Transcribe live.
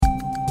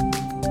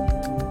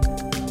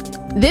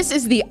This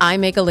is the I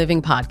Make a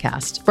Living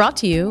podcast, brought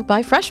to you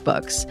by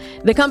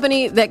FreshBooks, the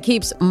company that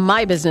keeps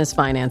my business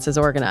finances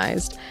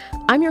organized.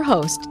 I'm your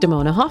host,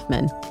 Damona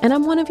Hoffman, and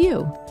I'm one of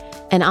you,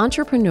 an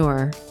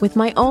entrepreneur with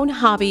my own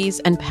hobbies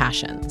and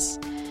passions.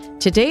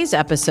 Today's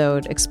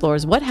episode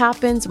explores what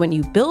happens when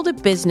you build a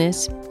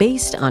business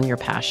based on your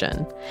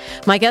passion.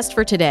 My guest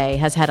for today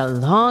has had a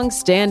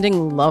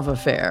long-standing love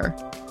affair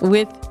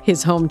with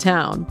his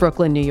hometown,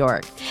 Brooklyn, New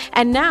York,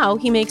 and now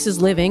he makes his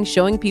living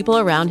showing people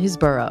around his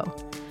borough.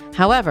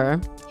 However,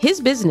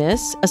 his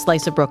business, A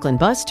Slice of Brooklyn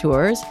Bus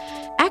Tours,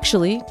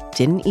 actually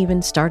didn't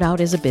even start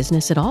out as a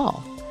business at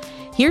all.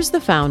 Here's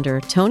the founder,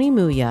 Tony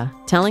Muya,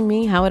 telling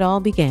me how it all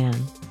began.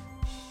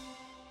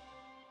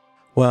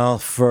 Well,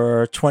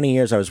 for 20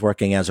 years, I was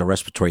working as a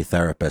respiratory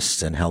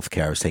therapist in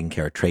healthcare. I was taking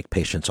care of trach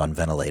patients on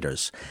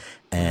ventilators.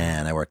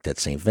 And I worked at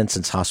St.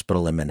 Vincent's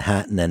Hospital in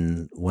Manhattan.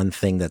 And one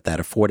thing that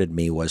afforded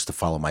me was to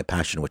follow my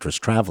passion, which was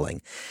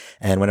traveling.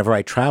 And whenever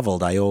I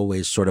traveled, I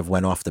always sort of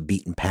went off the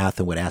beaten path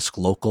and would ask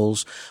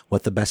locals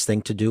what the best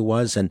thing to do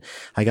was. And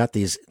I got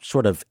these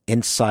sort of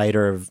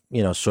insider,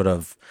 sort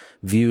of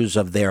views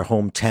of their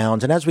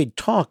hometowns. And as we'd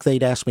talk,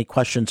 they'd ask me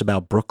questions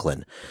about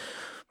Brooklyn,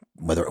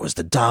 whether it was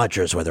the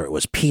Dodgers, whether it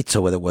was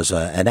pizza, whether it was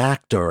an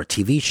actor, a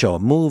TV show, a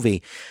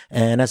movie.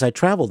 And as I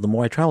traveled, the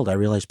more I traveled, I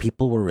realized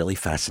people were really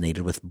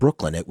fascinated with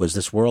Brooklyn. It was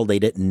this world they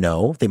didn't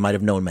know. They might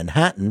have known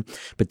Manhattan,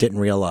 but didn't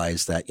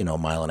realize that, a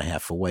mile and a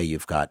half away,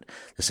 you've got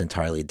this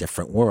entirely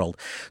different world.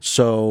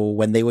 So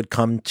when they would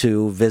come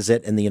to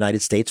visit in the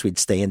United States, we'd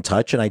stay in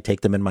touch, and I'd take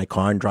them in my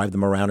car and drive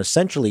them around,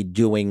 essentially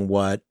doing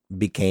what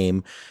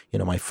became,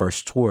 my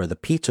first tour, the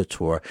pizza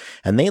tour.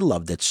 And they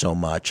loved it so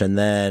much. And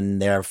then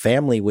their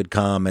family would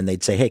come and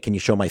they'd say, hey, can you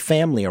show my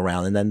family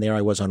around? And then there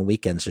I was on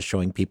weekends just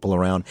showing people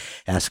around,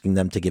 asking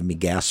them to give me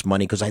gas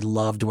money because I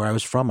loved where I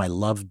was from. I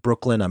loved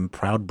Brooklyn. I'm a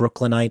proud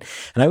Brooklynite.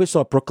 And I always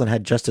thought Brooklyn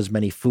had just as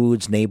many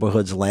foods,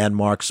 neighborhoods,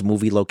 landmarks,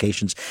 movie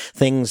locations,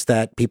 things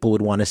that people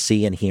would want to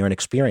see and hear and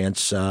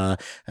experience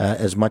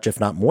as much, if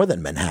not more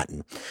than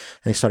Manhattan.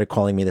 And they started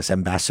calling me this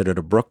ambassador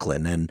to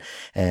Brooklyn.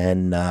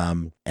 And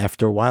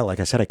after a while, like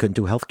I said, I couldn't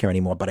do healthcare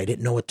anymore, but I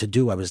didn't know what to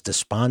do. I was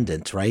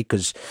despondent, right?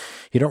 Because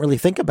you don't really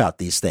think about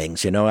these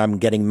things. I'm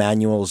getting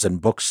manuals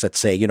and books that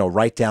say,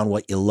 write down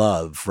what you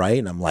love, right?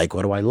 And I'm like,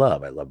 what do I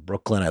love? I love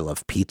Brooklyn. I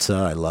love pizza.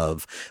 I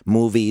love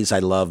movies. I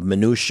love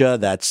minutia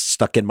that's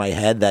stuck in my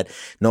head that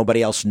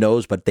nobody else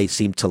knows, but they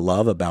seem to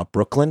love about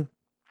Brooklyn.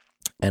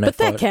 But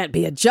that can't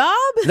be a job.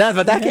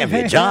 But that can't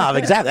be a job.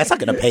 Exactly. That's not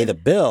going to pay the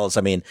bills.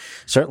 I mean,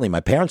 certainly my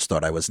parents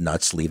thought I was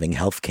nuts leaving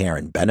healthcare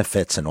and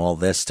benefits and all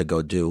this to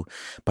go do.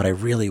 But I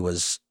really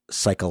was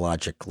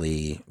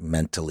psychologically,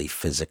 mentally,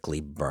 physically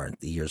burnt.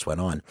 The years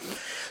went on.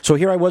 So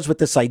here I was with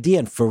this idea.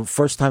 And for the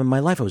first time in my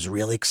life, I was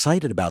really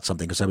excited about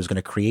something because I was going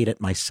to create it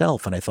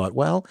myself. And I thought,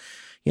 well,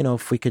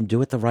 if we can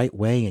do it the right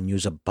way and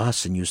use a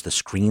bus and use the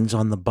screens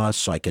on the bus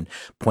so I can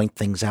point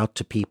things out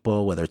to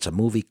people, whether it's a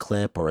movie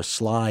clip or a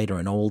slide or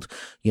an old,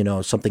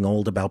 something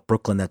old about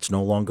Brooklyn that's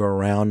no longer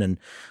around. And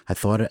I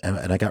thought,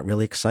 and I got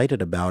really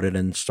excited about it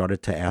and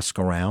started to ask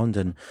around.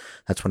 And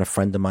that's when a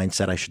friend of mine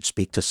said I should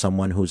speak to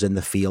someone who's in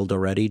the field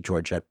already,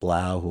 Georgette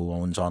Blau, who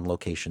owns On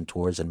Location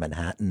Tours in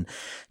Manhattan.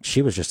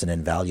 She was just an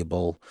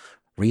invaluable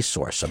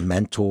resource, a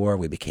mentor.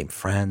 We became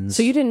friends.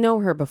 So you didn't know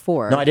her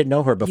before? No, I didn't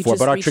know her before,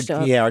 but our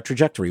our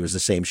trajectory was the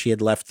same. She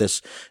had left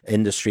this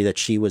industry that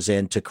she was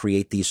in to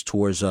create these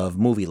tours of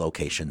movie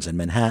locations in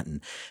Manhattan,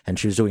 and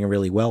she was doing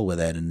really well with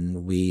it,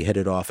 and we hit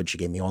it off, and she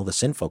gave me all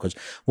this info, because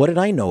what did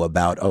I know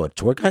about, a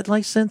tour guide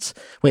license?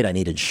 Wait, I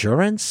need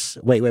insurance?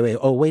 Wait.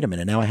 Oh, wait a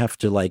minute. Now I have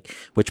to,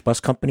 which bus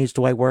companies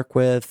do I work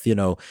with?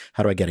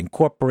 How do I get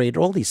incorporated?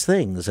 All these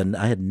things, and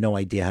I had no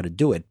idea how to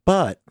do it,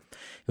 but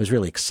it was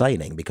really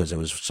exciting because it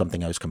was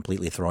something I was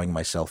completely throwing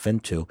myself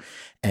into.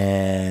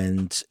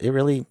 And it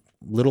really,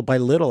 little by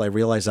little, I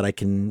realized that I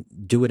can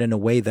do it in a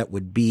way that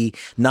would be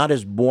not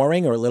as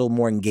boring or a little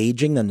more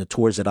engaging than the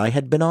tours that I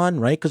had been on,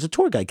 right? Because a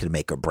tour guide can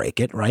make or break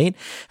it, right?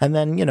 And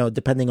then,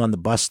 depending on the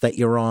bus that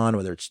you're on,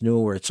 whether it's new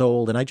or it's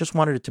old. And I just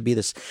wanted it to be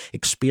this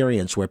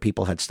experience where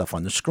people had stuff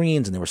on the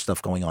screens and there was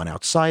stuff going on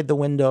outside the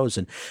windows.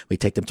 And we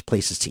take them to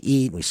places to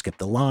eat. We skip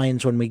the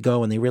lines when we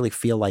go, and they really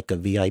feel like a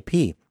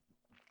VIP.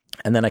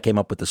 And then I came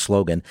up with the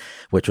slogan,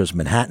 which was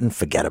Manhattan,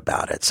 forget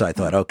about it. So I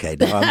thought, okay,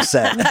 now I'm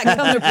set.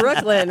 Come to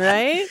Brooklyn,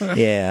 right?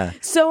 Yeah.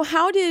 So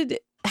how did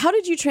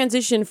you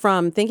transition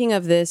from thinking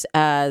of this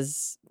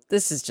as,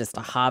 this is just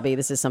a hobby,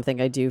 this is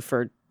something I do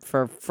for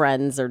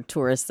friends or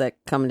tourists that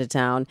come into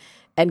town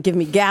and give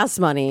me gas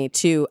money,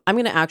 to I'm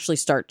going to actually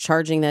start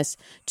charging this,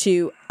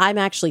 to I'm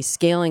actually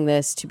scaling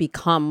this to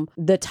become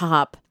the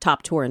top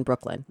tour in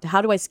Brooklyn?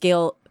 How do I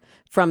scale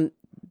from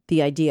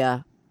the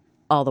idea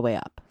all the way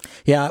up?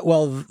 Yeah,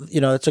 well,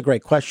 it's a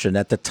great question.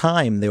 At the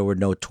time, there were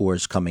no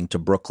tours coming to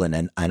Brooklyn.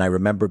 And I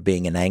remember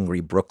being an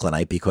angry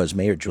Brooklynite because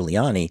Mayor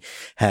Giuliani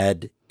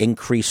had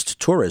increased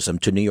tourism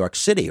to New York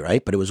City,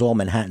 right? But it was all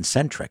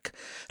Manhattan-centric.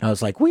 And I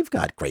was like, we've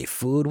got great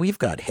food, we've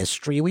got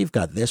history, we've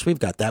got this, we've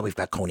got that, we've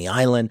got Coney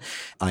Island.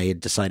 I had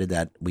decided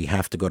that we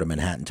have to go to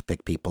Manhattan to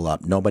pick people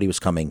up. Nobody was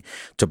coming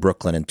to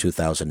Brooklyn in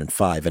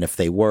 2005. And if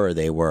they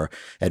were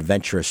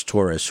adventurous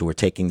tourists who were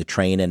taking the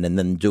train in and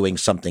then doing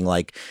something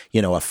like, a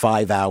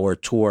 5-hour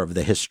tour of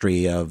the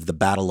history of the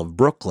Battle of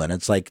Brooklyn.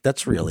 It's like,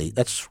 that's really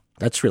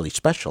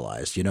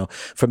specialized.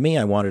 For me,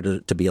 I wanted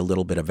it to be a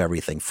little bit of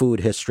everything: food,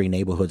 history,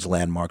 neighborhoods,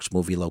 landmarks,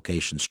 movie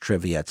locations,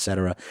 trivia,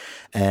 etc.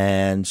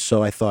 And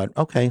so I thought,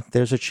 okay,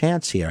 there's a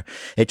chance here.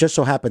 It just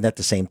so happened at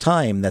the same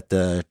time that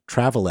the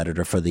travel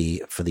editor for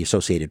the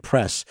Associated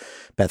Press,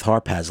 Beth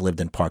Harpaz, lived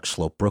in Park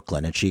Slope,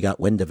 Brooklyn, and she got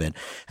wind of it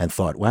and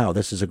thought, wow,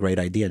 this is a great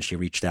idea. And she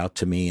reached out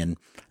to me and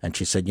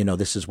she said,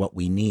 this is what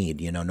we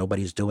need.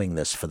 Nobody's doing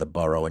this for the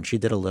borough. And she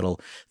did a little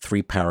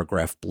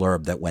 3-paragraph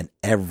blurb that went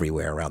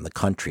everywhere around the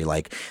country,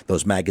 like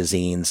those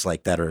magazines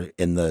like that are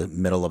in the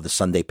middle of the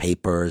Sunday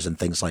papers and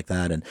things like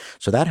that. And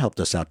so that helped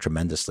us out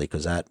tremendously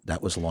because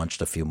that was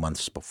launched a few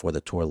months before the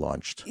tour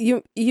launched.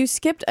 You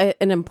skipped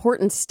an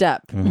important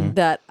step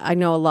that I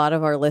know a lot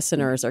of our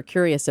listeners are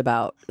curious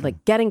about.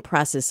 Like, getting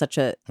press is such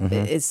a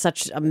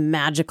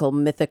magical,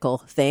 mythical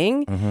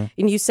thing.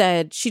 And you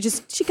said she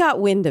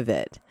got wind of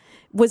it.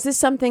 Was this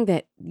something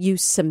that you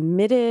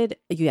submitted?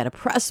 You had a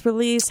press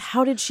release?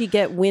 How did she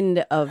get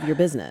wind of your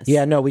business?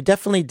 Yeah, no, we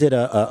definitely did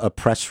a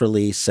press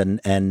release,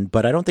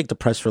 but I don't think the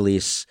press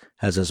release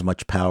has as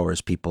much power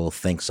as people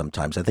think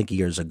sometimes. I think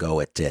years ago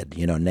it did.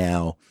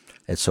 Now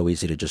it's so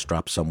easy to just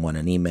drop someone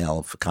an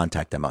email,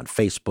 contact them on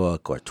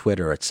Facebook or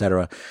Twitter,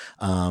 etc.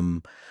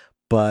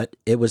 But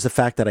it was the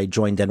fact that I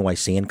joined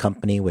NYC &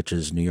 Company, which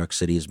is New York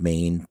City's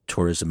main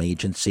tourism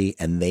agency,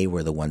 and they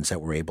were the ones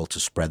that were able to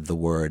spread the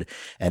word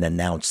and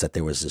announce that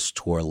there was this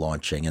tour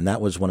launching. And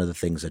that was one of the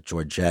things that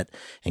Georgette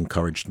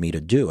encouraged me to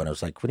do. And I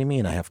was like, what do you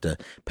mean I have to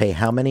pay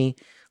how many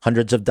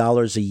hundreds of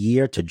dollars a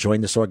year to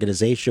join this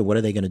organization? What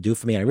are they going to do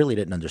for me? I really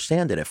didn't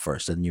understand it at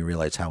first. And you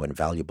realize how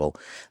invaluable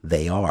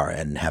they are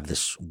and have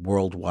this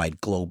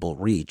worldwide global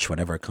reach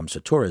whenever it comes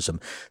to tourism.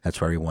 That's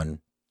where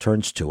everyone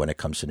turns to when it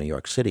comes to New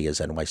York City is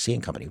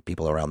NYC & Company,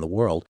 people around the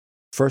world.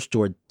 First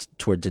tour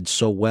did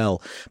so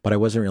well, but I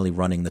wasn't really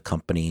running the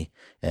company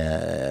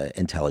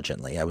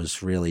intelligently. I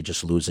was really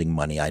just losing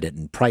money. I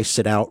didn't price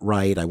it out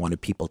right. I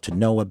wanted people to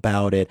know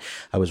about it.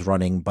 I was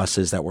running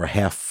buses that were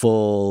half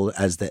full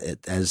as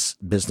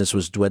business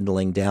was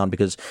dwindling down,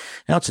 because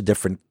now it's a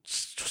different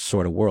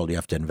sort of world. You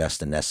have to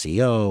invest in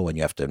SEO and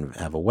you have to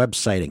have a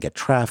website and get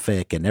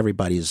traffic, and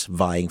everybody's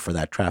vying for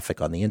that traffic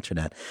on the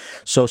internet.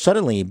 So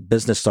suddenly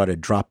business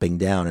started dropping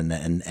down,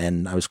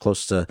 and I was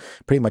close to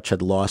pretty much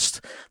had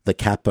lost the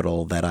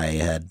capital that I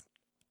had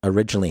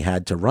originally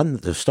had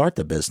to start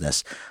the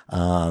business.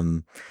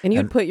 And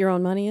you'd put your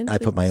own money into it? I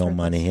put my own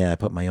money. Yeah, I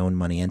put my own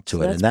money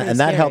into it. And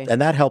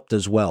that helped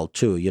as well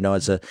too.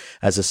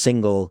 As a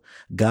single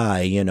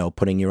guy,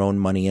 putting your own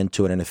money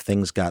into it. And if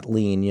things got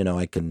lean,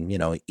 I can,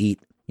 eat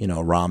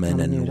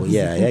ramen and noodles.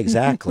 Yeah,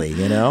 exactly.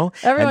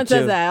 Everyone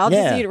says that. I'll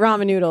just eat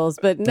ramen noodles,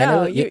 but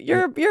no,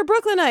 you're a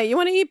Brooklynite. You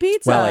want to eat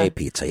pizza? Well, I ate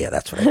pizza. Yeah,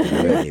 that's what I did.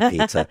 I really ate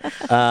pizza.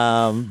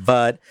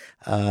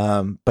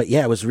 But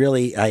yeah, it was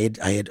really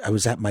I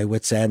was at my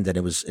wit's end, and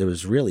it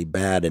was really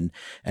bad,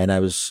 and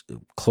I was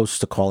close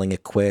to calling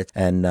it quits,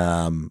 and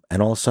all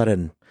of a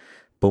sudden,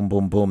 boom,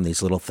 boom, boom,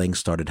 these little things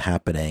started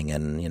happening.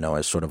 And, I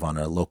was sort of on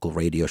a local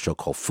radio show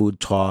called Food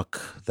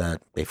Talk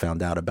that they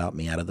found out about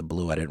me out of the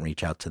blue. I didn't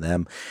reach out to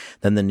them.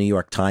 Then the New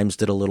York Times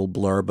did a little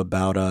blurb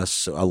about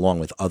us along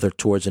with other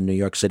tours in New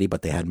York City,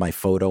 but they had my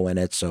photo in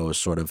it. So it was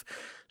sort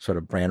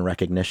of brand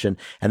recognition.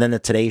 And then the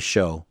Today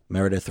Show,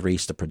 Meredith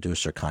Reese, the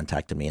producer,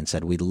 contacted me and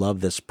said, "We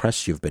love this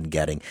press you've been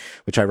getting,"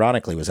 which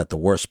ironically was at the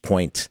worst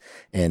point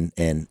in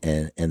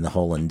the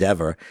whole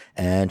endeavor.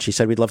 And she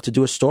said, "We'd love to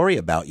do a story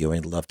about you.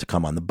 We'd love to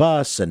come on the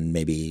bus and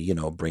maybe,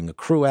 bring a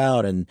crew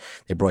out." And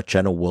they brought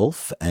Jenna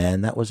Wolfe,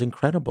 and that was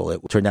incredible.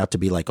 It turned out to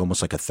be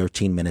almost like a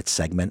 13-minute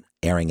segment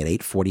airing at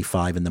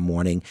 8:45 in the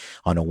morning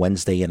on a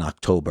Wednesday in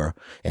October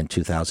in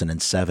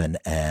 2007.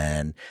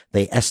 And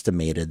they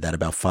estimated that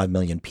about 5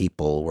 million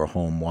people were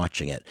home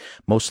watching it,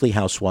 mostly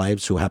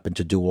housewives who happened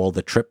to do all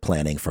the trip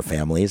planning for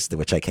families,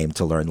 which I came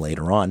to learn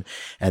later on.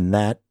 And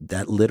that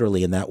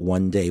literally in that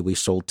one day, we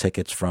sold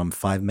tickets from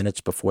 5 minutes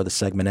before the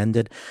segment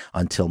ended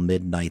until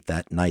midnight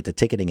that night. The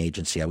ticketing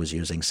agency I was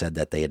using said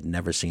that they had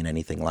never seen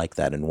anything like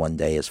that in one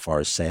day as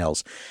far as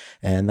sales.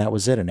 And that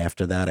was it. And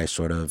after that, I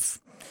sort of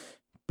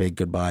big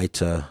goodbye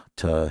to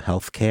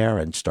healthcare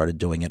and started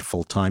doing it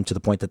full time, to the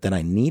point that then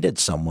I needed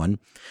someone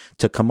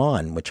to come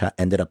on, which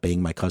ended up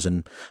being my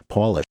cousin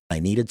Paula.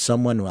 I needed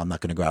someone. Well, I'm not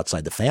going to go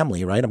outside the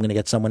family, right? I'm going to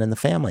get someone in the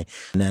family.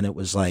 And then it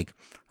was like,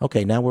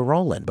 okay, now we're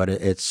rolling. But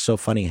it's so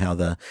funny how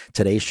the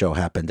Today Show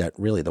happened at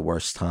really the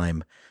worst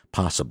time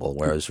possible,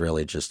 where it was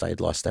really just I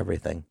had lost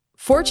everything.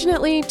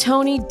 Fortunately,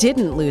 Tony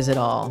didn't lose it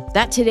all.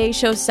 That Today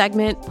Show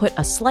segment put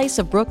a slice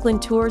of Brooklyn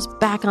tours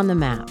back on the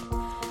map.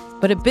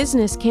 But a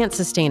business can't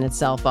sustain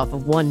itself off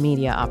of one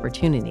media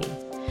opportunity.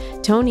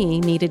 Tony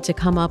needed to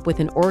come up with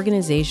an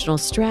organizational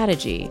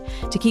strategy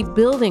to keep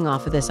building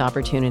off of this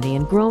opportunity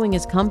and growing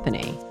his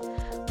company.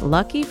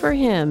 Lucky for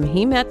him,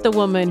 he met the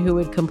woman who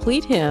would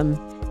complete him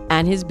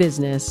and his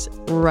business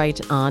right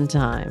on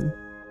time.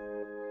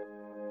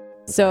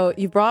 So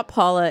you brought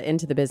Paula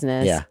into the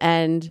business,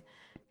 and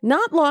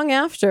not long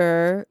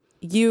after,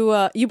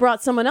 you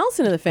brought someone else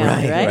into the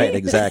family, right? Right,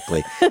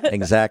 exactly.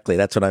 Exactly.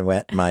 That's when I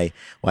met my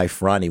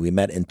wife, Ronnie. We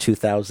met in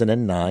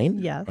 2009,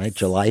 yes. Right?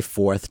 July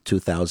 4th,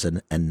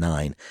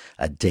 2009,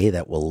 a day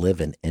that will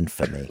live in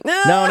infamy.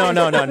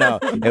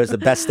 No. It was the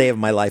best day of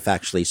my life,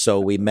 actually. So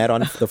we met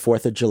on the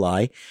 4th of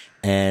July,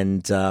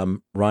 and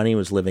Ronnie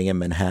was living in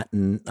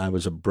Manhattan. I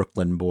was a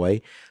Brooklyn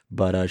boy,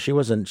 but she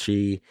wasn't.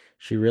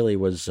 She really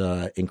was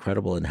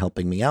incredible in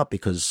helping me out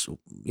because,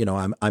 you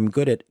know, I'm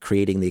good at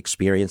creating the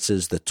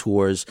experiences, the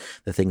tours,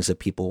 the things that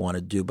people want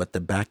to do, but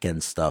the back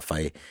end stuff,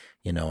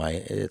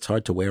 it's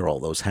hard to wear all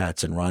those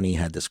hats. And Ronnie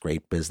had this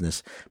great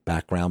business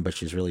background, but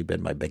she's really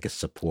been my biggest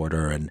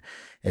supporter. And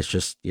it's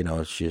just,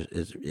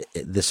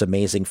 this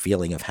amazing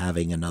feeling of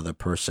having another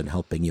person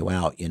helping you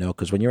out,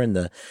 because when you're in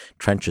the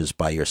trenches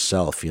by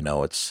yourself,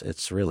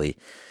 it's really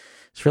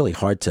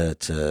hard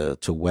to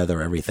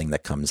weather everything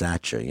that comes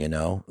at you,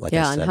 Like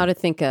I said. And how to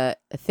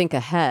think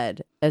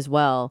ahead as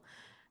well.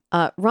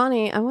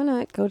 Ronnie, I want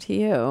to go to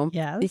you.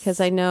 Yes.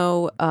 Because I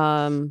know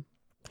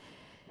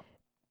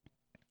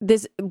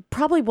this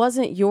probably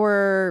wasn't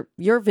your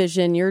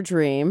vision, your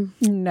dream.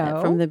 No.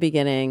 From the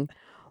beginning.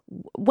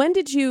 When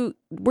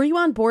were you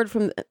on board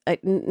from,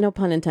 no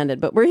pun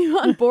intended, but were you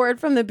on board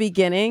from the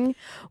beginning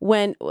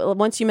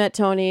once you met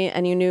Tony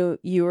and you knew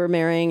you were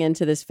marrying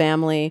into this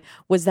family?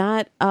 Was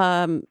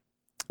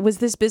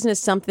this business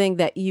something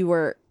that you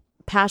were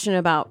passionate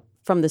about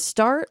from the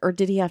start, or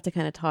did he have to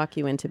kind of talk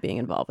you into being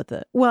involved with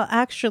it? Well,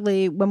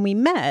 actually, when we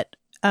met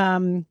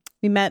in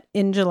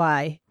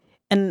July,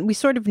 and we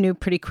sort of knew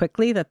pretty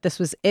quickly that this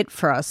was it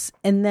for us.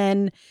 And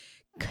then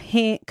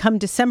come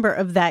December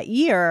of that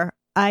year,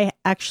 I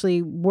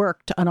actually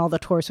worked on all the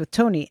tours with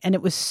Tony, and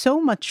it was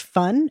so much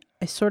fun.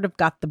 I sort of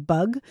got the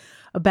bug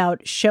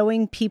about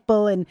showing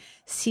people and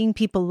seeing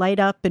people light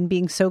up and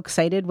being so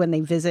excited when they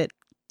visit,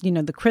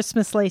 the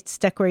Christmas lights,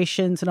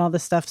 decorations, and all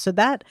this stuff. So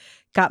that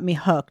got me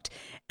hooked.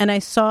 And I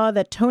saw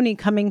that Tony,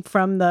 coming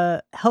from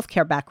the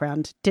healthcare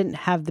background, didn't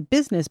have the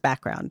business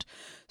background.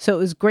 So it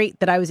was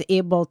great that I was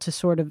able to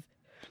sort of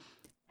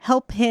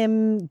help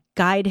him,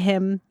 guide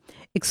him,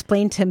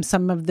 explain to him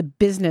some of the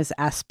business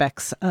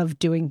aspects of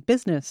doing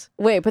business.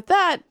 Wait, but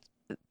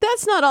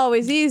that's not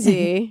always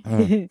easy.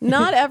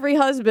 Not every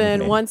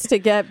husband wants to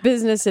get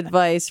business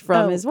advice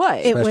from his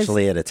wife.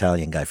 Especially an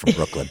Italian guy from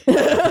Brooklyn.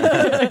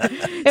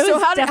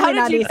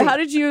 How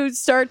did you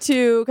start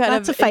to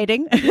Lots of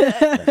fighting.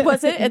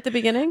 Was it at the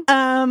beginning?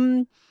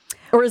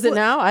 Or is it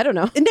now? I don't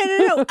know.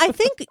 No. I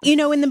think,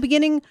 in the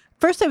beginning,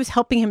 first I was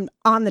helping him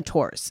on the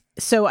tours.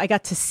 So I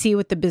got to see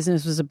what the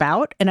business was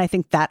about. And I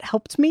think that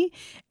helped me.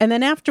 And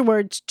then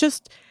afterwards,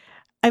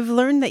 I've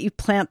learned that you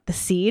plant the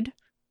seed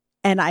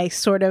and I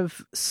sort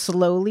of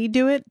slowly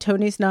do it.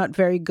 Tony's not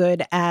very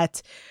good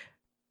at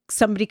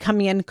somebody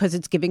coming in because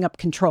it's giving up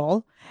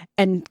control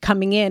and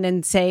coming in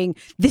and saying,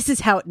 this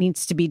is how it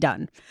needs to be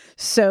done.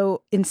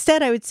 So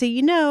instead I would say,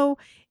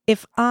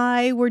 if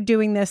I were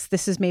doing this,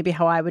 this is maybe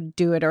how I would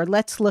do it, or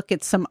let's look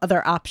at some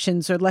other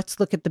options, or let's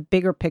look at the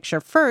bigger picture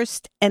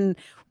first, and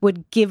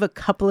would give a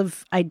couple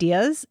of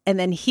ideas, and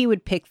then he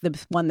would pick the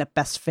one that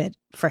best fit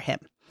for him.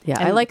 Yeah,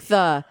 I like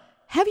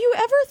have you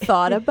ever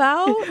thought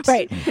about?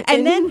 Right.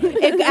 And then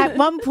at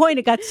one point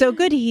it got so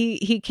good,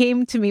 he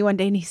came to me one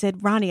day and he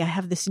said, Ronnie, I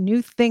have this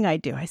new thing I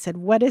do. I said,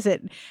 what is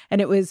it?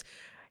 And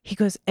he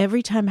goes,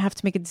 every time I have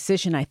to make a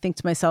decision, I think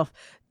to myself,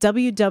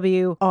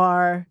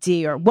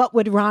 WWRD, or what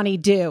would Ronnie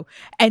do?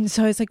 And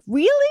so I was like,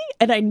 really?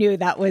 And I knew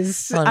that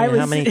was...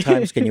 how many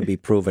times can you be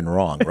proven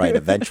wrong, right?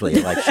 Eventually,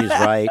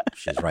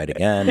 she's right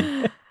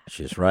again.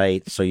 She's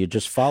right. So you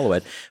just follow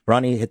it.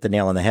 Ronnie hit the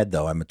nail on the head,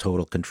 though. I'm a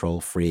total control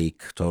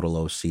freak, total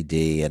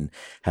OCD, and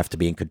have to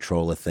be in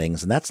control of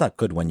things. And that's not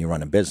good when you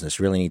run a business.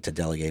 You really need to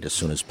delegate as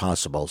soon as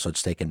possible. So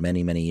it's taken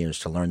many, many years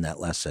to learn that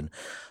lesson.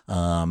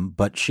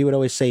 But she would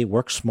always say,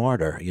 work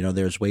smarter.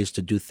 There's ways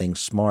to do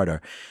things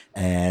smarter.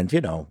 And,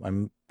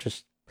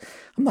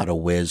 I'm not a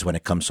whiz when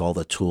it comes to all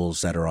the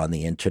tools that are on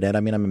the internet. I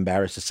mean, I'm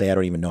embarrassed to say I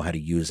don't even know how to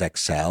use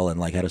Excel.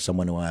 And how does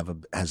someone who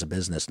has a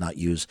business not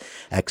use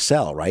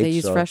Excel, right? They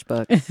use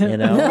FreshBooks.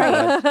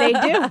 Right, they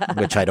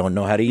do. Which I don't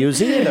know how to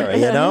use either,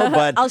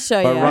 But I'll show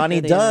you. But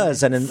Ronnie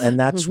does. And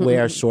that's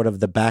where sort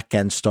of the back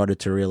end started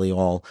to really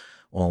all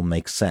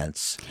make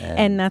sense.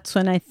 And that's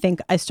when I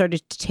think I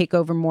started to take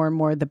over more and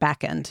more the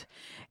back end.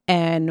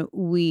 And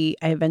I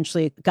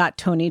eventually got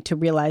Tony to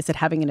realize that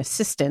having an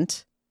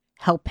assistant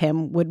help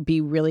him would be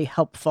really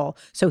helpful,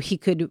 so he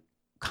could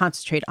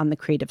concentrate on the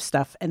creative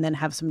stuff and then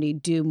have somebody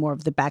do more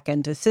of the back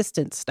end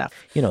assistant stuff.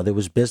 There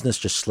was business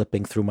just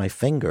slipping through my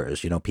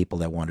fingers, people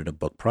that wanted to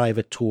book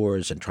private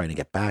tours and trying to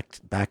get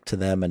back to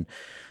them. And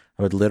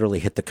I would literally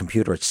hit the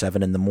computer at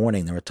 7 in the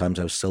morning. There were times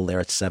I was still there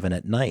at 7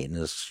 at night.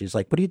 And she's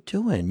like, what are you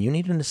doing? You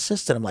need an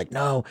assistant. I'm like,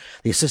 no,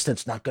 the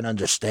assistant's not going to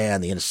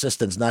understand. The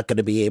assistant's not going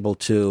to be able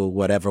to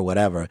whatever. What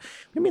do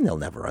you mean they'll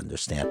never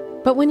understand?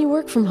 But when you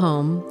work from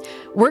home,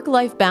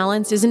 work-life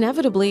balance is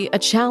inevitably a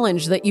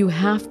challenge that you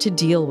have to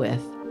deal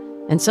with.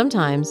 And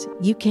sometimes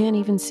you can't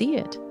even see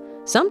it.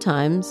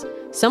 Sometimes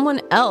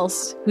someone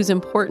else who's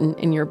important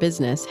in your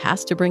business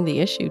has to bring the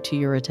issue to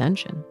your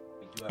attention.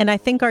 And I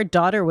think our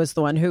daughter was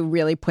the one who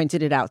really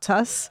pointed it out to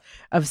us,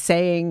 of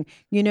saying,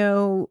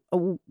 you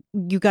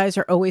guys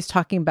are always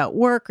talking about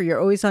work, or you're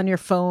always on your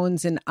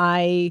phones, and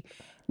I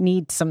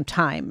need some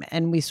time.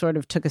 And we sort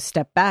of took a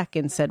step back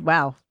and said,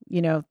 wow,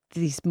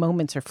 these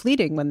moments are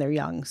fleeting when they're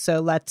young.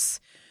 So let's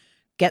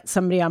get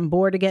somebody on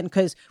board again.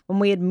 Because when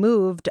we had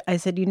moved, I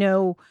said,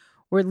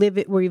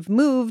 we've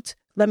moved.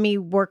 Let me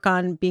work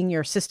on being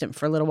your assistant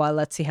for a little while.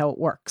 Let's see how it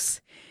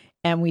works.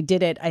 And we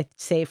did it, I'd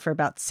say, for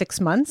about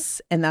 6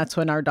 months. And that's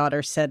when our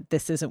daughter said,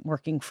 this isn't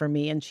working for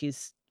me. And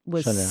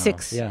was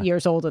 6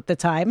 years old at the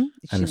time.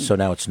 And so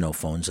now it's no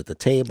phones at the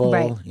table.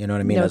 Right. You know what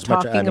I mean? No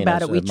talking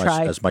about it, we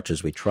try. As much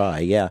as we try,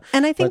 yeah.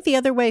 And I think the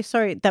other way,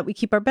 that we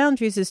keep our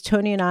boundaries is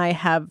Tony and I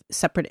have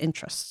separate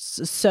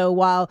interests. So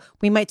while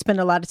we might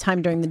spend a lot of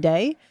time during the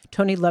day,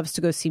 Tony loves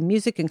to go see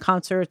music and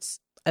concerts.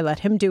 I let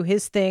him do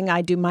his thing.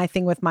 I do my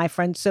thing with my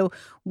friends. So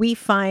we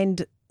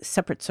find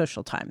separate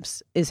social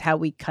times is how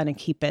we kind of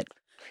keep it.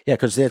 Yeah,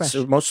 because it's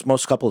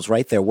most couples,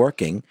 right? They're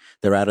working,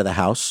 they're out of the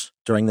house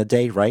during the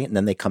day, right? And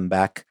then they come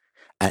back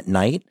at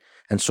night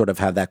and sort of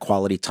have that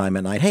quality time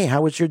at night. Hey,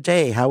 how was your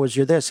day? How was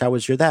your this? How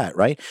was your that?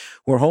 Right?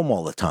 We're home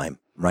all the time,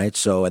 right?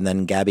 So, and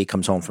then Gabby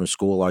comes home from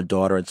school, our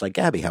daughter, it's like,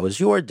 Gabby, how was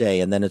your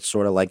day? And then it's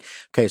sort of like,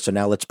 okay, so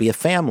now let's be a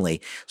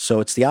family. So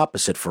it's the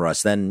opposite for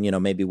us. Then,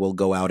 maybe we'll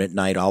go out at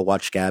night. I'll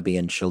watch Gabby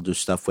and she'll do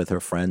stuff with her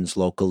friends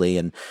locally,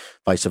 and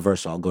vice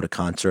versa. I'll go to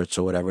concerts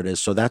or whatever it is.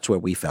 So that's where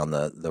we found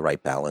the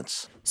right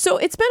balance. So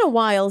it's been a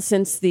while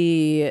since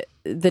the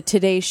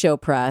Today Show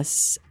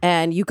press,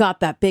 and you got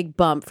that big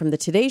bump from the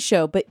Today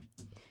Show, but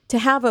to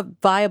have a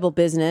viable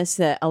business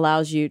that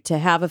allows you to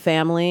have a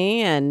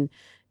family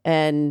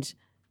and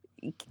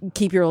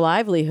keep your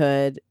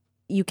livelihood,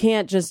 you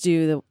can't just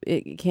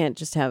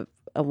have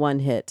a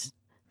one-hit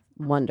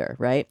wonder,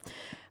 right?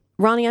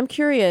 Ronnie, I'm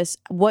curious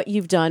what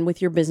you've done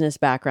with your business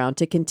background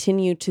to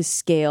continue to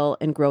scale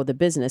and grow the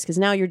business, because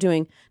now you're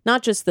doing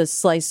not just the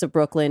Slice of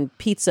Brooklyn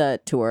pizza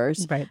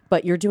tours, right,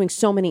 but you're doing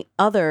so many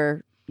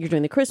other. You're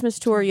doing the Christmas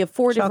tour. You have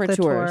 4 different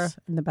tours.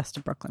 Tour and the Best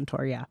of Brooklyn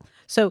tour, yeah.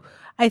 So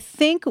I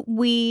think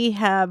we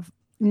have,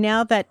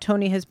 now that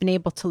Tony has been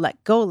able to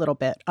let go a little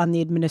bit on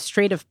the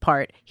administrative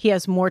part, he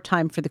has more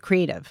time for the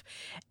creative.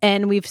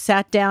 And we've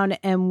sat down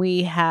and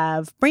we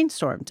have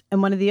brainstormed.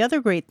 And one of the other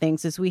great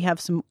things is we have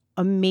some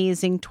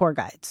amazing tour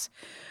guides.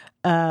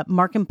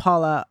 Mark and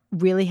Paula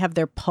really have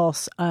their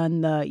pulse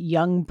on the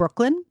young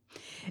Brooklyn.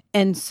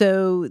 And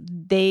so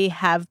they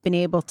have been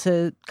able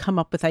to come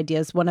up with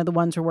ideas. One of the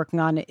ones we're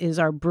working on is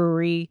our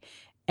brewery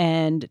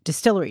and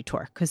distillery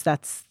tour, because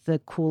that's the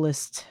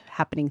coolest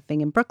happening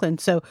thing in Brooklyn.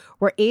 So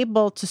we're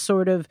able to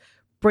sort of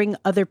bring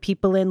other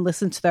people in,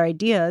 listen to their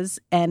ideas,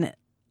 and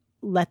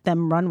let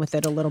them run with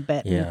it a little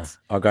bit. Yeah,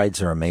 our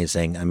guides are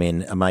amazing. I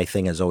mean, my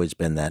thing has always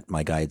been that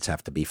my guides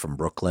have to be from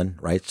Brooklyn,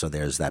 right? So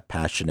there's that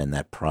passion and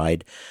that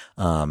pride.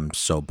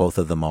 So both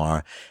of them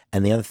are.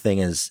 And the other thing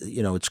is,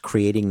 it's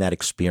creating that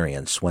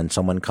experience when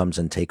someone comes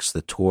and takes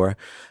the tour,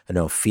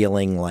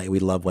 feeling like, we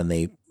love when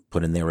they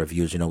put in their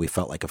reviews, we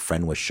felt like a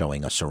friend was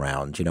showing us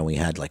around. We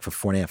had like for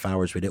 4.5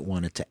 hours, we didn't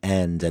want it to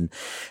end. And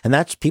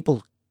that's,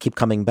 people keep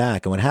coming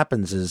back. And what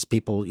happens is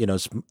people,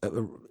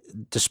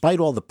 despite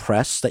all the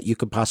press that you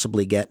could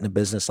possibly get in a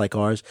business like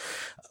ours,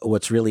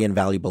 what's really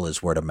invaluable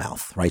is word of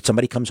mouth, right?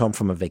 Somebody comes home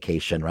from a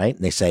vacation, right?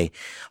 And they say,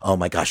 oh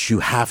my gosh, you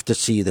have to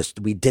see this.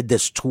 We did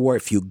this tour.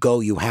 If you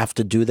go, you have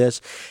to do this.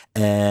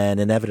 And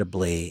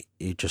inevitably,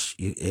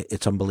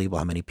 it's unbelievable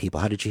how many people,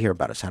 how did you hear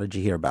about us? How did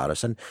you hear about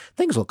us? And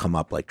things will come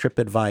up like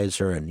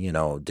TripAdvisor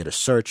and, did a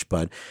search,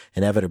 but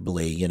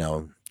inevitably,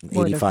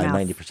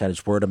 85-90%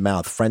 is word of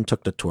mouth. Friend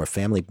took the tour,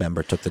 family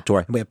member took the tour.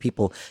 And we have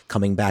people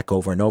coming back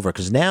over and over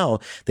because now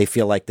they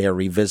feel like they're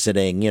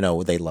revisiting,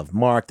 they love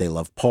Mark, they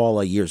love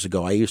Paula. Years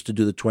ago, I used to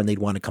do the tour and they'd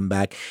want to come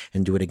back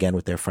and do it again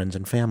with their friends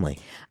and family.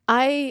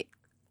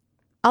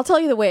 I'll tell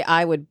you the way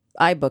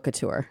I book a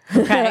tour.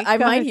 Okay, I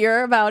might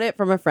hear about it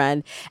from a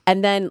friend,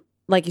 and then,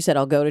 like you said,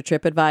 I'll go to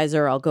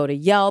TripAdvisor, I'll go to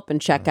Yelp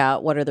and check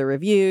out what are the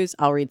reviews.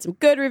 I'll read some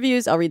good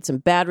reviews, I'll read some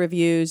bad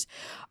reviews.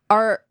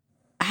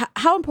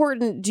 How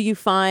important do you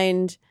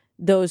find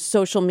those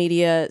social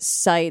media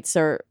sites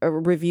or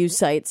review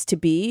sites to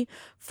be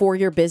for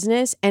your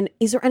business? And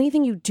is there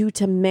anything you do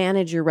to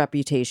manage your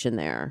reputation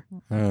there?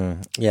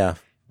 Yeah.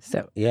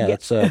 So yeah,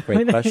 that's a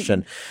great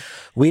question.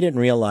 we didn't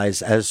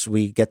realize, as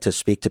we get to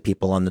speak to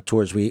people on the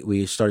tours,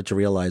 we started to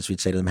realize, we'd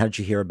say to them, how did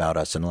you hear about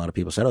us? And a lot of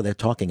people said, oh, they're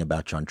talking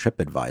about you on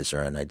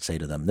TripAdvisor. And I'd say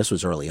to them, this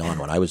was early on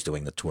when I was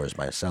doing the tours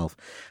myself.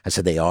 I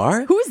said, they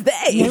are? Who's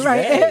they?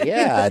 Right.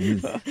 Yeah.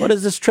 And what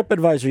is this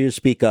TripAdvisor you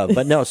speak of?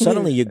 But no,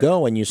 suddenly you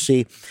go and you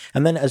see,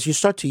 and then as you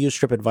start to use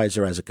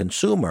TripAdvisor as a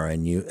consumer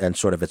and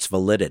sort of its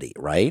validity,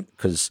 right?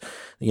 Because,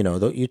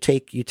 you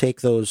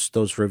take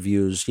those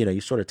reviews,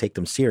 you sort of take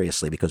them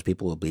seriously because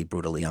people will be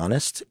brutally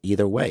honest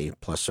either way,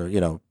 plus or,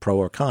 pro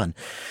or con.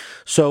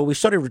 So we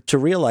started to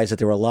realize that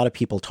there were a lot of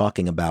people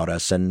talking about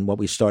us. And what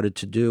we started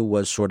to do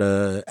was sort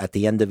of at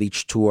the end of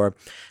each tour,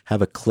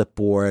 have a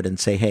clipboard and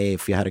say, hey,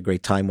 if you had a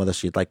great time with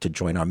us, you'd like to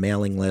join our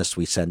mailing list.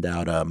 We send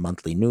out a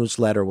monthly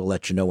newsletter. We'll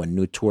let you know when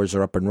new tours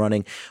are up and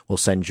running. We'll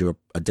send you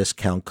a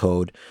discount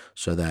code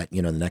so that,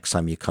 the next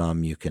time you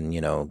come, you can,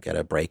 get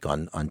a break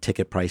on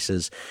ticket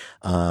prices.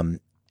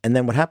 And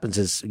then what happens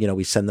is,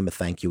 we send them a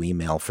thank you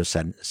email for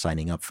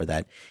signing up for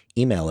that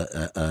email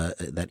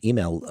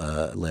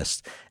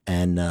list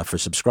and for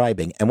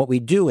subscribing. And what we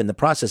do in the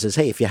process is,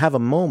 hey, if you have a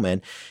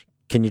moment,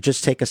 can you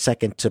just take a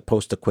second to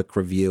post a quick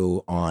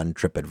review on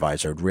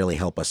TripAdvisor? It'd really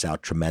help us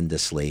out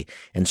tremendously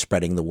in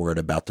spreading the word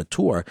about the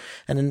tour.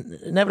 And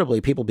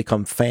inevitably, people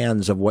become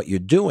fans of what you're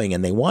doing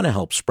and they want to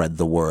help spread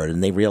the word.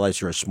 And they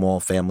realize you're a small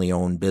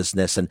family-owned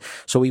business. And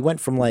so we went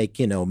from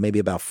maybe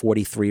about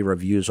 43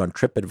 reviews on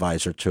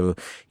TripAdvisor to,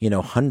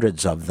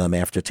 hundreds of them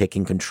after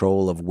taking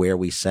control of where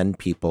we send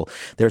people.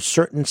 There's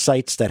certain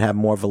sites that have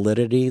more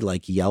validity,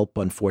 like Yelp,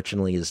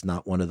 unfortunately, is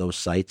not one of those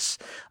sites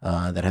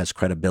that has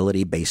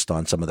credibility based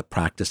on some of the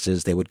practices.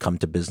 They would come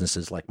to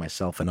businesses like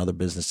myself and other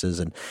businesses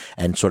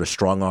and sort of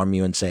strong arm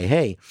you and say,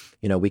 hey,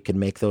 we can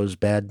make those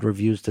bad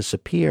reviews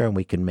disappear and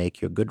we can make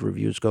your good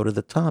reviews go to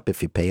the top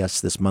if you pay us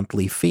this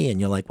monthly fee.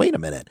 And you're like, wait a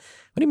minute.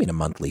 What do you mean a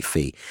monthly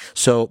fee?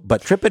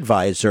 But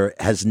TripAdvisor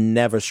has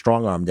never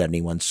strong-armed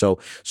anyone. So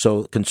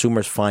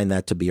consumers find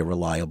that to be a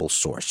reliable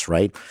source,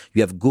 right?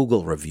 You have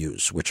Google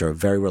reviews, which are a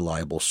very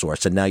reliable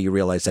source. And now you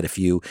realize that if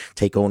you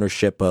take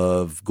ownership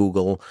of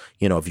Google,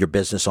 of your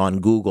business on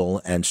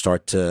Google and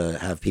start to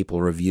have people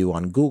review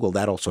on Google,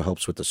 that also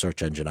helps with the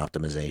search engine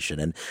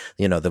optimization and,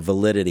 the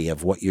validity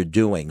of what you're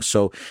doing.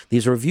 So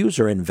these reviews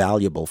are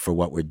invaluable for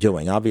what we're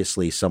doing.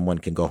 Obviously, someone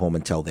can go home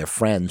and tell their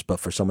friends,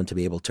 but for someone to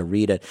be able to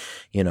read it,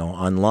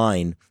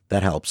 online,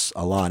 that helps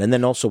a lot. And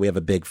then also we have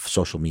a big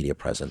social media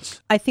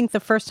presence. I think the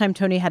first time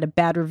Tony had a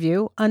bad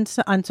review on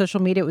social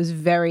media, it was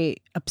very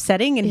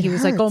upsetting. And he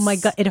was like, oh my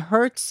God, it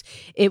hurts.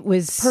 It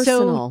was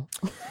personal.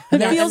 It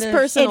feels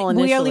personal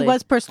initially. It really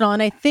was personal.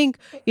 And I think,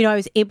 I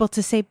was able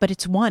to say, but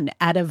it's one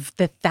out of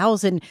the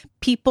 1,000.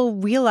 People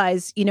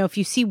realize, if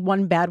you see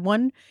one bad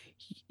one,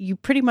 you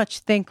pretty much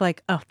think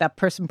like, oh, that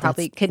person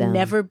probably could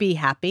never be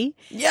happy.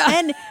 Yeah.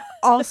 And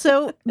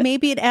also,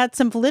 maybe it adds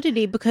some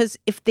validity because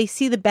if they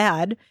see the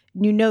bad,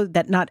 you know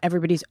that not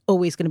everybody's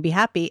always going to be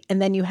happy.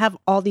 And then you have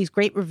all these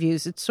great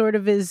reviews. It sort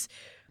of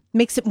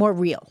makes it more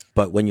real.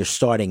 But when you're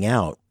starting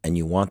out and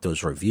you want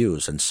those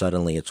reviews and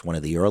suddenly it's one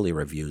of the early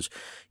reviews,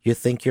 you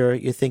think you're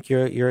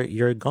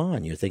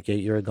gone. You think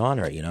you're a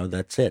goner.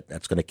 That's it.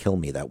 That's going to kill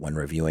me, that one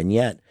review. And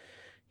yet,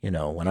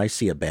 when I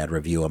see a bad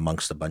review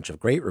amongst a bunch of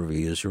great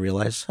reviews, you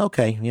realize,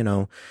 okay,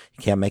 you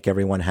can't make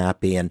everyone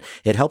happy. And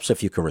it helps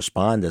if you can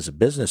respond as a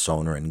business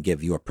owner and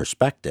give your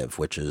perspective,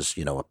 which is,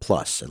 a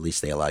plus. At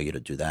least they allow you to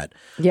do that.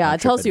 Yeah,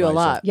 it tells you a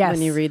lot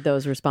when you read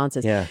those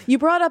responses. Yeah. You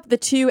brought up the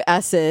 2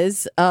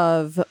 S's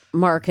of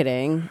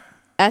marketing,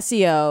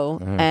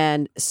 SEO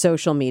and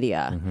social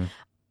media. Mm-hmm.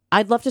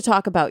 I'd love to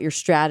talk about your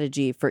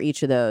strategy for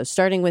each of those,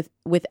 starting with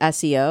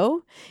SEO.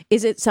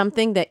 Is it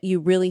something that you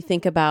really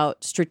think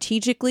about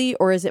strategically,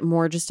 or is it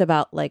more just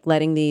about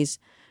letting these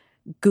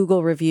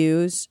Google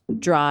reviews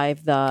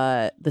drive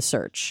the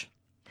search?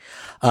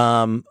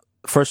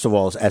 First of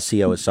all,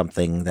 SEO is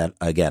something that,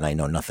 again, I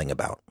know nothing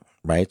about,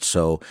 right?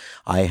 So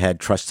I had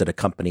trusted a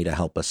company to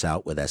help us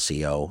out with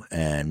SEO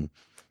and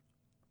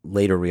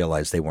later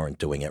realized they weren't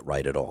doing it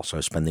right at all. So I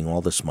was spending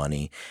all this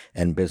money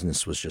and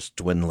business was just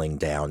dwindling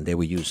down. They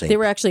were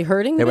actually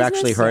hurting They were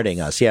actually hurting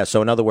us. Yeah. So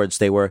in other words,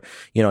 they were,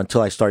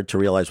 until I started to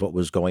realize what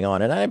was going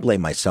on. And I blame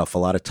myself a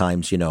lot of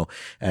times,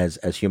 as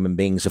human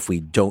beings, if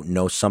we don't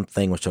know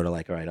something, we're sort of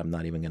like, all right, I'm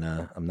not even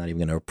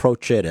gonna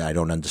approach it. I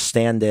don't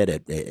understand it.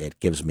 It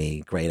gives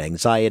me great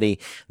anxiety.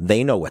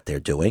 They know what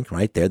they're doing,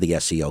 right? They're the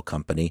SEO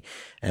company.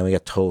 And we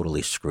got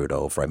totally screwed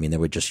over. I mean, they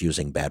were just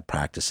using bad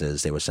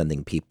practices. They were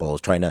sending people,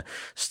 trying to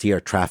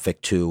steer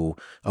traffic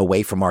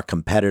away from our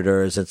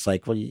competitors. It's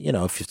like, well,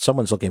 if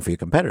someone's looking for your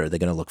competitor, they're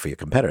going to look for your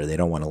competitor. They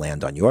don't want to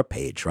land on your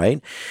page,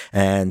 right?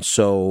 And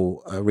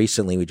so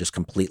recently we just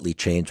completely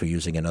changed. We're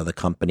using another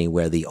company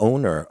where the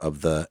owner of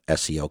the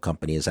SEO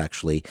company is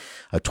actually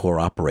a tour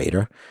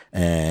operator.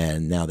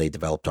 And now they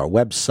developed our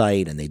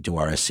website and they do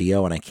our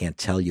SEO. And I can't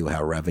tell you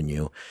how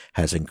revenue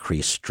has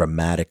increased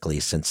dramatically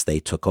since they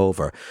took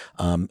over.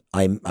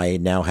 I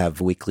now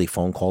have weekly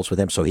phone calls with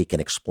him so he can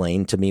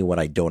explain to me what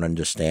I don't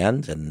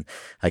understand. And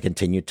I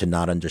continued to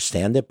not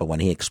understand it, but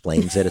when he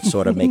explains it, it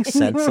sort of makes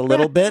sense a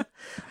little bit.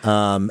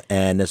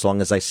 And as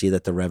long as I see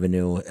that the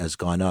revenue has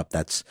gone up,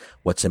 that's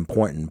what's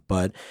important.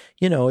 But,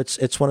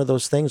 it's one of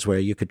those things where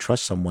you could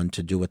trust someone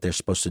to do what they're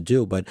supposed to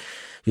do, but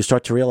you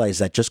start to realize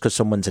that just because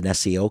someone's an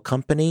SEO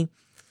company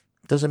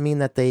doesn't mean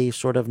that they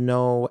sort of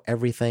know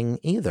everything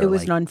either. It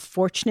was an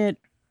unfortunate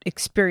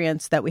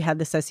experience that we had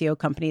this SEO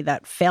company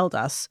that failed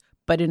us,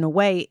 but in a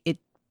way it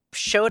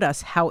showed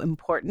us how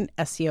important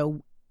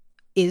SEO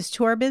is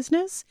to our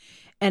business.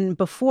 And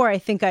before, I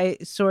think I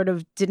sort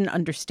of didn't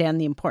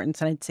understand the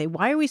importance. And I'd say,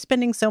 why are we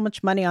spending so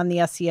much money on the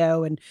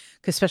SEO? And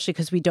especially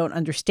because we don't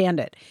understand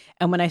it.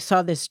 And when I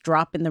saw this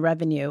drop in the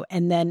revenue,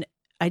 and then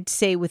I'd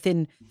say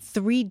within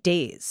 3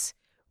 days,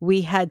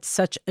 we had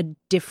such a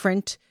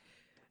different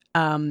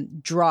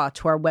draw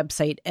to our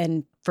website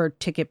and for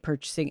ticket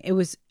purchasing. It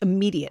was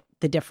immediate,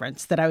 the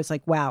difference, that I was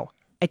like, wow,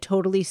 I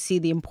totally see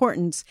the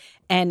importance.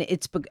 And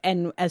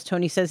and as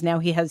Tony says, now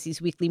he has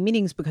these weekly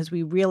meetings because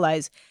we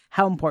realize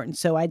how important.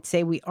 So I'd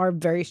say we are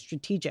very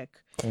strategic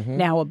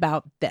now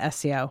about the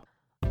SEO.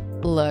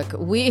 Look,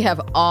 we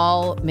have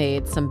all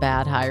made some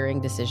bad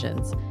hiring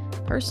decisions.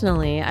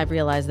 Personally, I've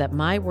realized that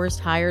my worst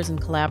hires and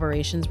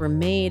collaborations were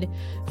made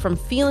from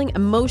feeling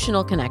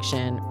emotional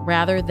connection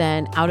rather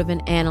than out of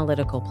an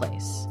analytical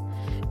place.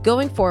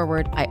 Going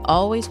forward, I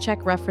always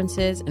check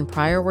references and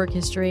prior work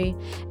history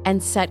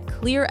and set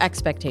clear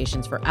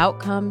expectations for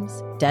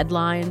outcomes,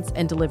 deadlines,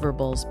 and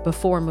deliverables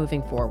before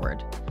moving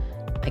forward.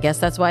 I guess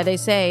that's why they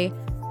say,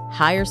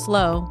 hire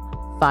slow,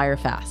 fire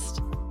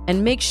fast.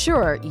 And make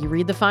sure you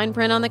read the fine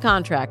print on the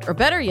contract, or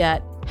better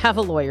yet, have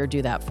a lawyer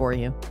do that for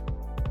you.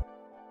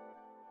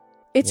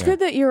 It's good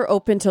that you're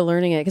open to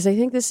learning it, because I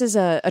think this is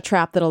a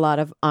trap that a lot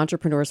of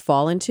entrepreneurs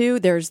fall into.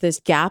 There's this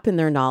gap in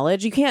their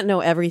knowledge. You can't know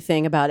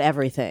everything about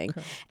everything.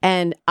 Okay.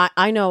 And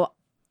I know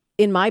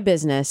in my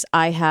business,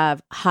 I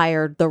have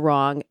hired the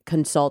wrong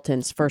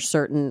consultants for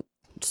certain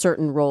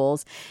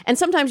roles. And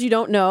sometimes you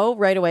don't know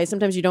right away.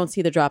 Sometimes you don't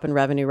see the drop in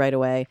revenue right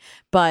away.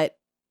 But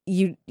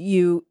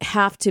you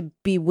have to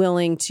be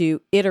willing to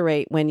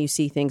iterate when you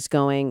see things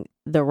going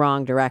the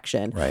wrong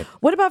direction. Right.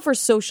 What about for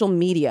social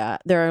media?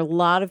 There are a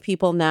lot of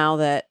people now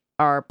that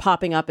are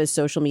popping up as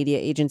social media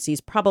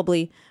agencies.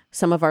 Probably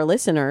some of our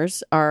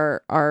listeners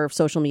are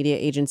social media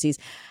agencies.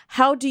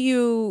 How do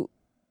you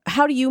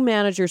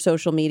manage your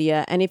social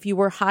media? And if you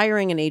were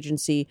hiring an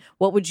agency,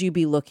 what would you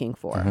be looking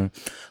for? Mm-hmm.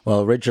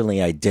 Well,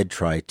 originally I did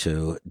try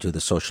to do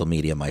the social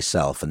media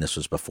myself, and this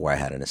was before I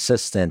had an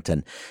assistant,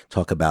 and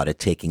talk about it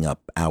taking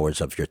up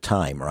hours of your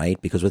time,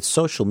 right? Because with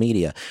social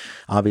media,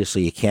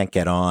 obviously you can't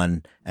get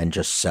on and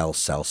just sell.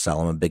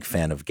 I'm a big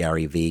fan of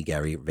Gary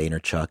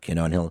Vaynerchuk,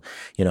 and he'll,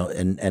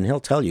 and he'll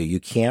tell you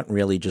can't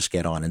really just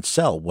get on and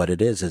sell. What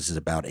it is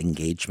about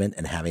engagement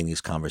and having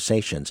these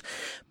conversations.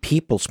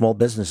 People, small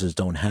businesses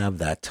don't have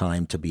that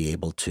time to be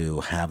able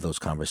to have those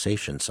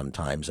conversations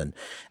sometimes.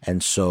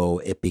 And so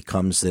it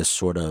becomes this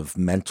sort of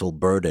mental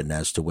burden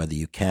as to whether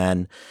you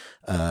can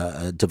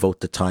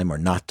devote the time or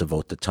not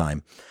devote the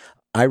time.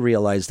 I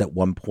realized at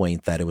one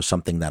point that it was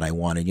something that I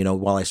wanted.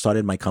 While I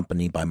started my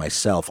company by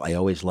myself, I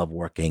always loved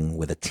working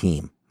with a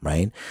team,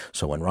 right?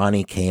 So when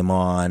Ronnie came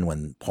on,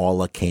 when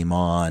Paula came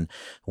on,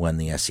 when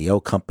the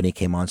SEO company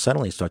came on,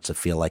 suddenly it starts to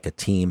feel like a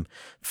team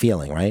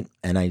feeling, right?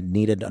 And I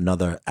needed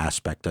another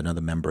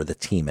member of the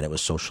team, and it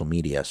was social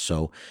media.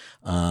 So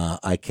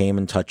I came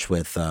in touch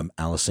with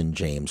Allison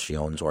James. She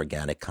owns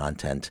Organic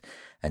Content,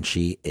 and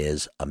she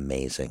is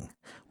amazing.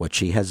 What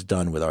she has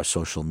done with our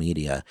social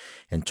media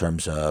in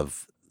terms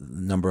of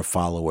number of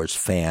followers,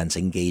 fans,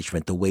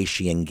 engagement, the way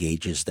she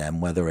engages them,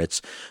 whether it's,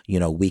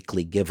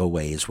 weekly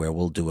giveaways where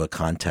we'll do a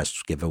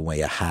contest, give away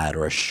a hat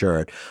or a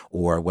shirt,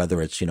 or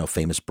whether it's,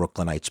 famous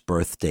Brooklynites'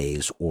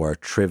 birthdays or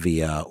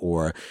trivia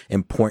or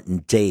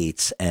important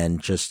dates,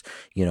 and just,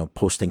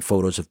 posting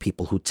photos of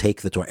people who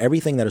take the tour.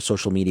 Everything that a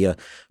social media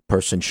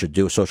person should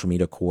do, a social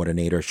media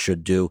coordinator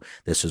should do,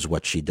 this is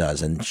what she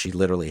does. And she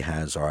literally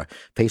has our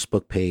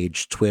Facebook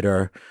page,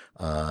 Twitter,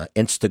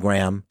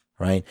 Instagram,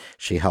 right?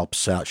 She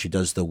helps out. She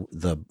does the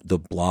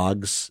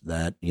blogs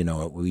that,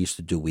 we used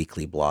to do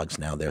weekly blogs.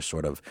 Now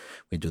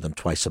we do them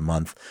twice a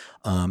month.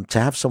 To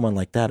have someone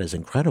like that is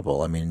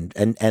incredible. I mean,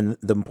 and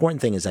the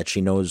important thing is that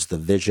she knows the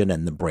vision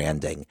and the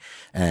branding,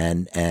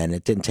 and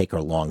it didn't take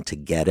her long to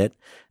get it.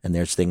 And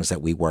there's things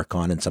that we work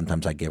on, and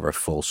sometimes I give her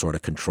full sort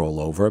of control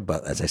over.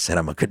 But as I said,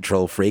 I'm a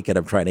control freak and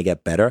I'm trying to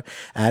get better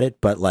at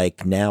it. But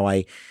like now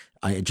I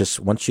just,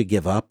 once you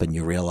give up and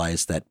you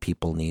realize that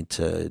people need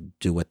to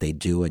do what they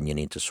do and you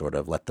need to sort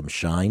of let them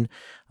shine,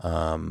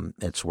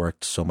 it's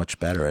worked so much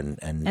better.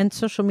 And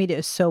social media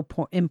is so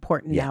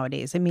important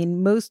nowadays. I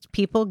mean, most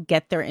people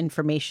get their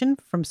information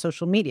from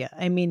social media.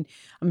 I mean,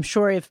 I'm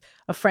sure if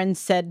a friend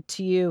said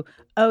to you,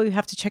 oh, you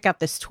have to check out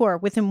this tour,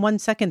 within 1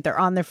 second, they're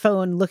on their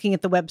phone, looking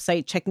at the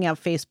website, checking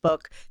out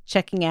Facebook,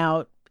 checking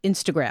out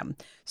Instagram.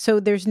 So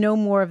there's no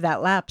more of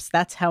that lapse.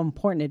 That's how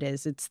important it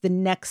is. It's the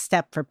next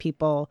step for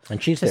people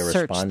and she's to there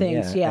search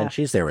responding, things. And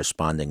she's there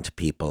responding to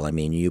people. I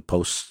mean, you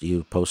post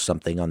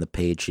something on the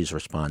page, she's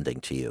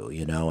responding to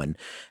you,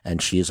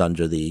 and she's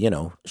under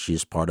the,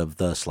 she's part of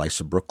the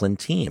Slice of Brooklyn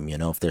team.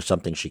 If there's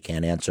something she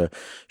can't answer,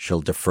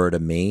 she'll defer to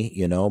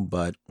me,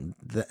 but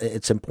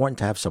it's important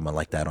to have someone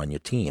like that on your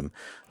team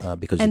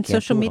because you can't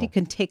social media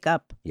can take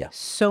up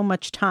so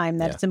much time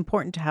that it's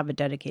important to have a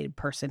dedicated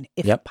person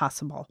if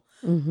possible.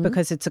 Mm-hmm.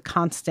 Because it's a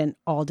constant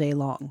all day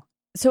long.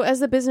 So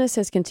as the business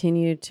has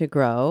continued to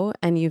grow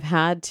and you've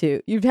had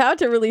to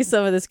release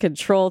some of this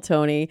control,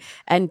 Tony,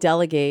 and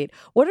delegate,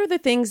 what are the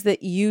things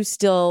that you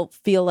still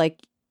feel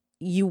like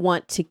you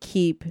want to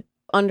keep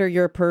under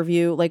your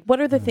purview? Like,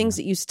 what are the things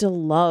that you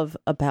still love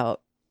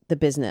about the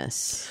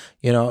business?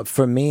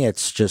 For me,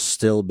 it's just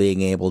still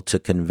being able to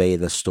convey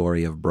the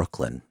story of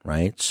Brooklyn,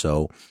 right?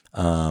 So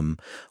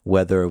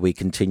whether we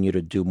continue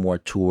to do more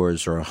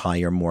tours or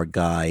hire more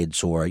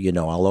guides or,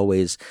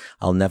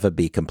 I'll never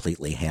be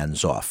completely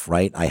hands off,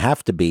 right? I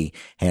have to be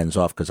hands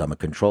off because I'm a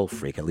control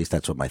freak. At least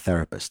that's what my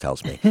therapist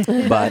tells me.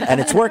 And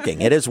it's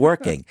working. It is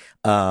working.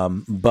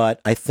 But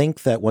I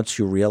think that once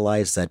you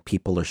realize that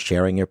people are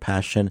sharing your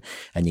passion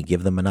and you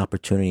give them an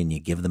opportunity and you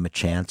give them a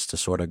chance to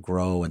sort of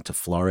grow and to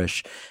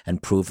flourish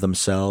and prove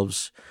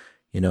themselves,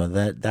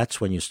 that's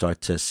when you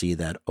start to see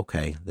that,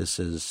 okay,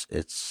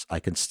 I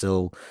can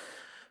still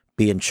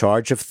be in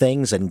charge of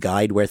things and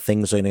guide where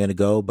things are going to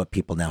go, but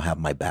people now have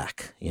my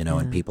back,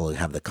 and people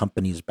have the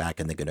company's back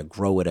and they're going to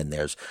grow it and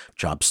there's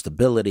job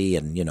stability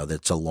and,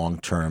 that's a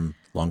long-term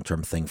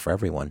thing for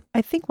everyone.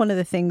 I think one of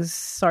the things,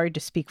 sorry to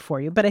speak for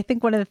you, but I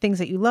think one of the things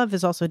that you love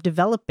is also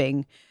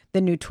developing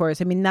the new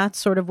tours. I mean, that's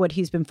sort of what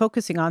he's been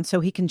focusing on, so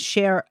he can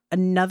share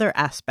another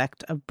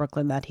aspect of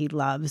Brooklyn that he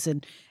loves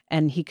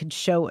and he could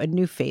show a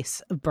new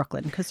face of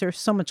Brooklyn because there's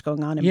so much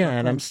going on in Brooklyn.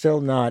 And I'm still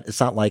not, it's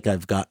not like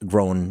I've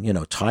grown,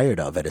 tired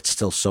of it. It's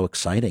still so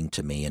exciting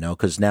to me,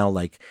 because now,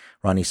 like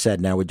Ronnie said,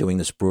 now we're doing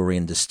this brewery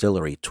and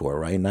distillery tour,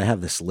 right? And I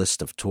have this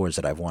list of tours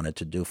that I've wanted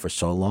to do for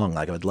so long.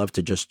 Like I would love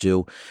to just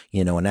do,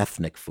 an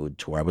ethnic food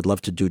tour. I would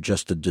love to do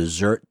just a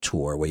dessert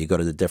tour where you go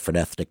to the different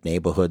ethnic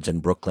neighborhoods in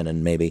Brooklyn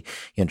and maybe,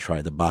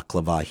 try the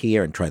baklava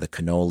here and try the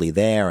cannoli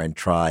there and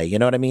try, you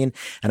know what I mean?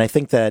 And I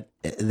think that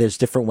there's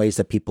different ways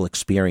that people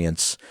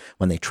experience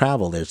when they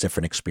travel. There's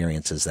different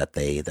experiences that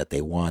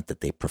they want,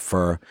 that they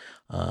prefer.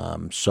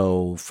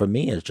 So for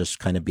me, it's just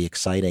kind of be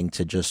exciting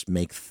to just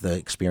make the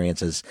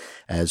experiences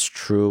as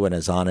true and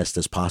as honest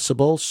as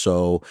possible.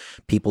 So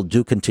people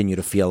do continue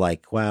to feel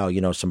like, wow,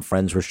 some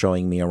friends were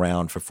showing me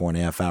around for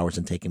 4.5 hours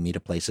and taking me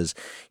to places,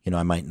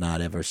 I might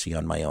not ever see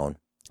on my own.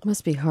 It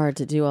must be hard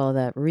to do all of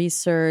that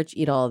research,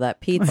 eat all of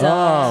that pizza.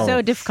 Oh,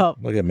 so difficult.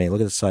 Look at me.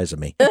 Look at the size of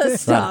me.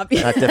 Stop.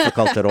 Not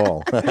difficult at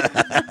all.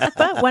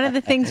 But one of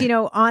the things,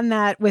 on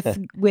that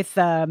with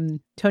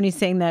Tony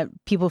saying that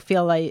people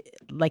feel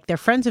like their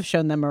friends have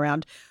shown them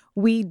around,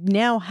 we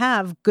now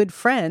have good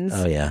friends.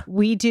 Oh, yeah.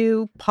 We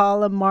do.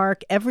 Paula,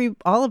 Mark,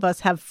 all of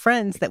us have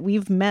friends that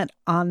we've met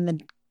on the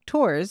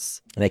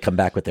tours. And they come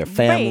back with their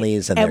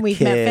families and their we've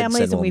kids. Met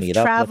families and we'll we've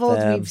traveled.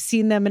 We've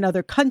seen them in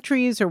other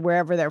countries or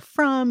wherever they're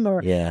from.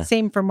 Or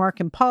same for Mark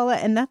and Paula.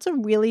 And that's a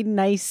really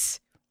nice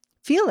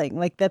feeling,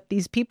 like that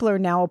these people are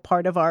now a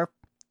part of our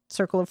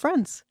circle of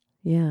friends.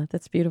 Yeah,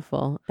 that's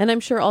beautiful. And I'm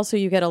sure also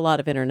you get a lot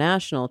of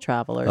international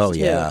travelers too.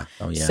 Yeah.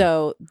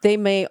 So they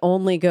may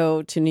only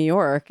go to New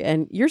York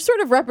and you're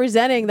sort of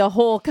representing the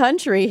whole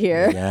country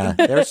here. Yeah.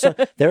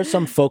 There are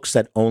some folks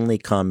that only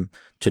come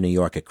to New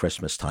York at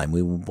Christmas time.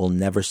 We will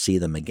never see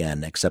them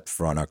again except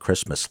for on our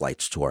Christmas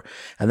lights tour.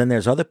 And then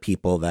there's other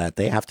people that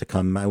they have to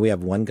come. We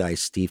have one guy,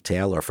 Steve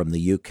Taylor from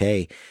the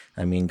UK.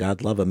 I mean,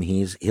 God love him.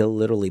 He'll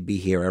literally be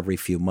here every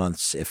few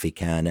months if he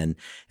can,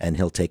 and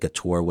he'll take a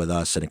tour with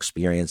us and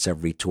experience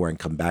every tour and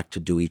come back to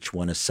do each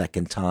one a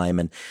second time.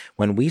 And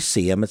when we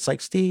see him, it's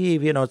like,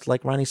 Steve, it's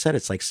like Ronnie said,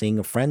 it's like seeing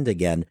a friend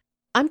again.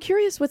 I'm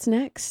curious what's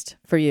next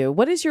for you.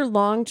 What is your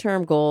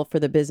long-term goal for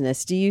the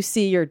business? Do you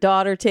see your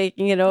daughter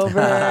taking it over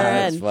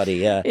That's funny,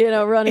 yeah.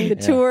 Running the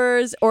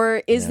tours?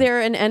 Or is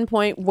there an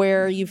endpoint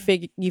where you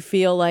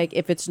feel like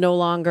if it's no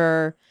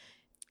longer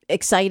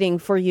exciting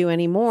for you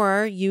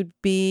anymore, you'd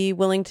be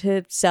willing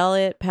to sell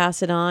it,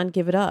 pass it on,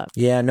 give it up?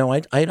 Yeah, no,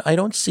 I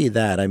don't see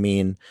that. I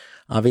mean,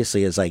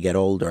 obviously, as I get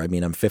older, I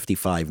mean, I'm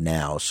 55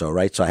 now, so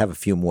I have a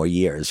few more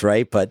years,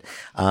 right? But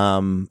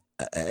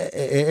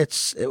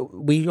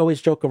we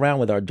always joke around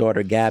with our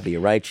daughter Gabby,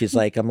 right? She's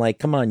like, I'm like,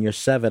 come on, you're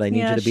 7. I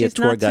need you to be a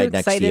tour guide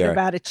next year. She's not too excited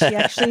about it. She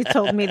actually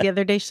told me the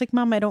other day, she's like,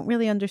 Mom, I don't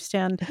really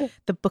understand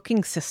the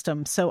booking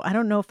system, so I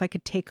don't know if I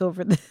could take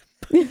over the business.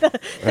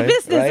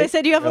 Right? I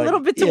said, you have a little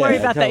bit to worry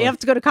about that. You have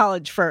to go to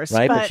college first.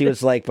 Right. But she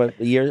was like,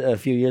 a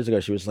few years ago,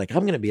 she was like, I'm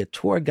going to be a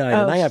tour guide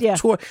and I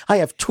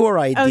have tour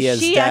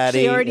ideas, she Daddy.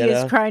 Actually already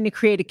is trying to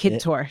create a kid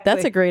tour.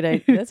 That's a great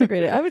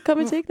idea. I would come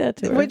and take that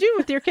tour. Would you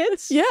with your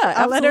kids? Yeah,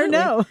 I'll let her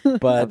know.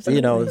 But,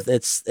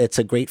 it's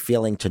a great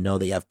feeling to know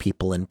that you have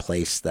people in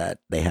place that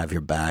they have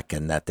your back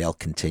and that they'll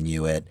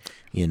continue it,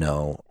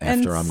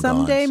 after I'm gone.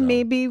 Someday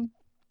maybe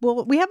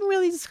Well, we haven't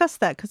really discussed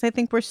that because I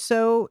think we're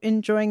so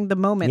enjoying the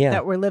moment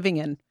that we're living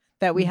in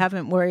that we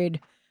haven't worried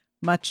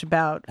much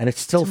about. And it's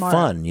still tomorrow.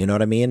 fun. You know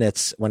what I mean?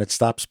 It's when it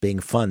stops being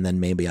fun, then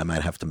maybe I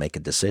might have to make a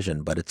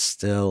decision, but it's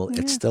still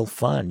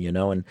fun, you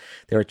know, and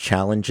there are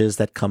challenges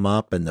that come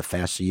up, and the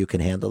faster you can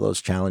handle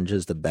those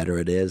challenges, the better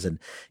it is. And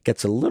it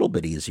gets a little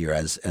bit easier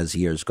as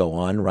years go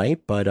on. Right.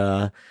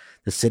 But,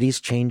 the city's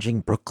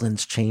changing,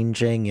 Brooklyn's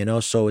changing, you know,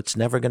 so it's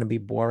never going to be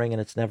boring,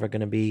 and it's never going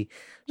to be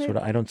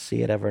I don't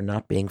see it ever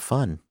not being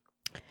fun.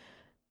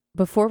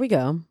 Before we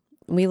go,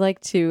 we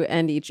like to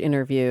end each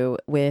interview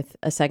with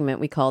a segment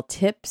we call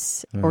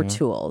tips or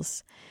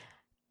tools.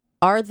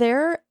 Are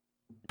there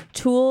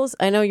tools?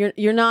 I know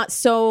you're not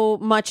so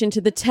much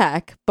into the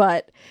tech,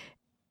 but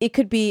it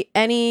could be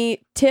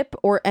any tip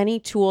or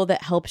any tool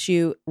that helps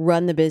you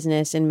run the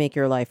business and make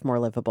your life more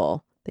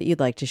livable that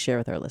you'd like to share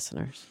with our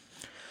listeners.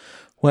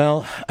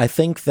 Well, I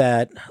think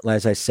that,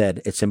 as I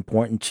said, it's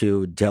important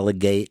to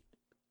delegate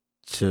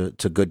to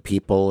good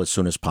people as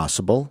soon as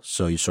possible,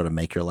 so you sort of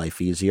make your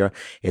life easier.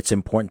 It's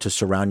important to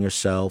surround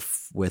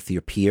yourself with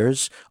your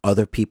peers,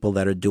 other people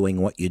that are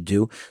doing what you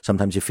do.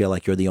 Sometimes you feel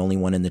like you're the only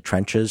one in the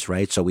trenches,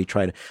 right? So I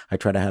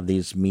try to have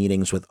these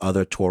meetings with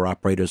other tour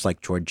operators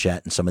like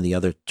Georgette and some of the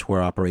other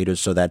tour operators,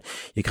 so that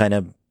you kind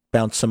of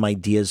bounce some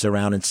ideas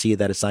around and see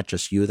that it's not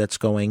just you that's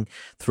going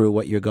through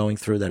what you're going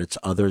through, that it's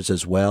others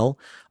as well.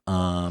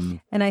 And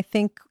I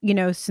think, you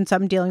know, since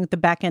I'm dealing with the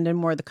back end and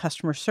more the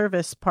customer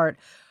service part,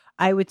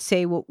 I would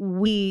say what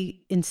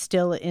we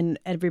instill in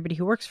everybody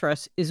who works for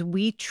us is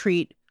we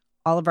treat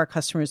all of our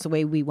customers the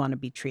way we want to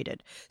be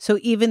treated. So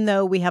even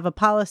though we have a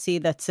policy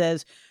that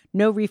says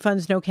no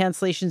refunds, no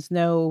cancellations,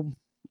 no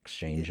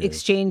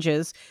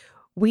exchanges,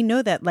 we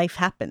know that life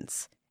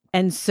happens.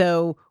 And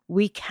so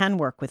we can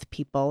work with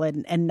people,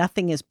 and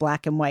nothing is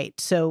black and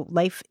white. So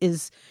life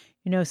is,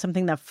 you know,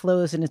 something that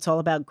flows, and it's all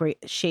about gray,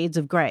 shades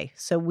of gray.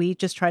 So we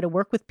just try to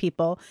work with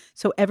people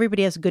so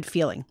everybody has a good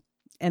feeling.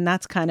 And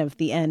that's kind of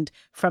the end,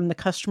 from the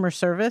customer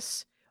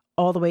service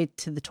all the way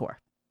to the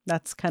tour.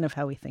 That's kind of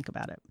how we think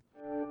about it.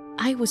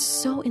 I was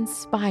so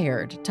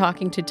inspired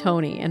talking to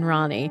Tony and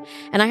Ronnie,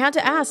 and I had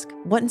to ask,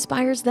 what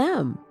inspires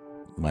them?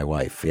 My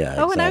wife, yeah.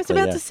 Oh, exactly, and I was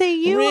about to say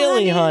you,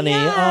 really, honey.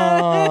 Yeah.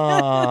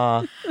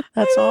 Oh,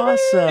 that's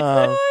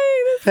awesome.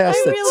 Pass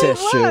the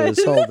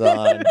tissues. Hold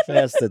on.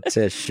 Pass the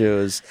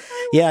tissues.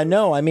 Yeah,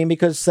 no, I mean,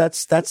 because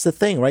that's the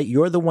thing, right?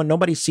 You're the one.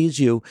 Nobody sees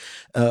you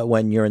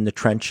when you're in the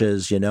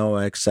trenches, you know,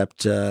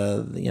 except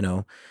you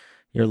know,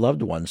 your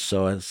loved ones.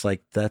 So it's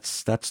like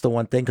that's the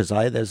one thing, because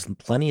there's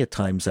plenty of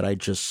times that I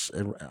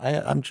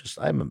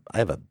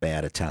have a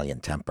bad Italian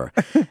temper,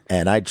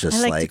 and I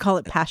like to call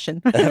it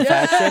passion.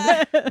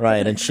 Passion,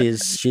 right? And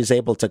she's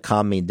able to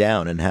calm me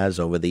down, and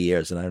has over the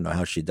years, and I don't know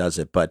how she does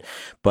it, but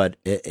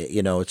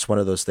you know, it's one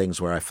of those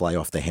things where I fly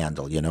off the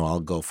handle. You know, I'll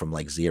go from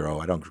like 0.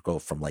 I don't go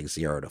from like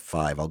 0 to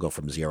 5. I'll go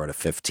from 0 to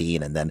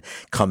 15, and then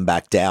come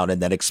back down,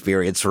 and then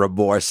experience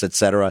remorse,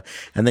 etc.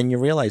 And then you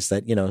realize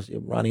that, you know,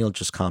 Ronnie will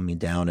just calm me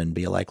down and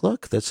be like,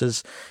 look, this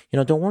is, you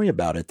know, don't worry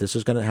about it. This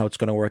is how it's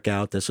going to work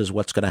out. This is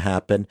what's going to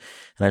happen.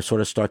 And I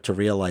sort of start to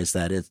realize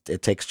that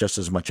it takes just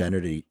as much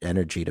energy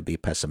to be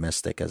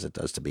pessimistic as it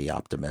does to be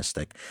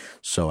optimistic.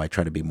 So I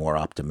try to be more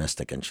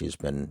optimistic, and she's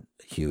been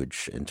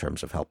huge in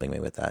terms of helping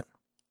me with that.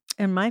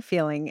 And my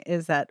feeling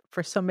is that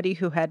for somebody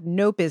who had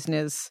no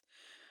business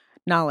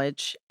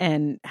knowledge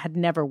and had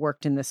never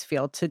worked in this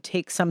field, to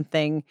take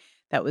something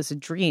that was a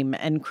dream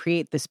and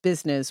create this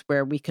business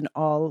where we can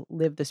all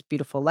live this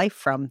beautiful life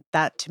from,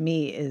 that to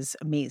me is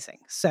amazing.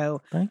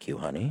 So thank you,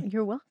 honey.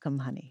 You're welcome,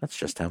 honey. That's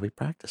just how we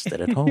practiced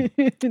it at home.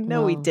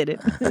 No, we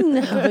didn't.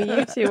 No,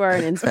 you two are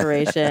an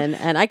inspiration.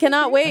 And I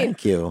cannot wait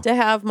to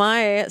have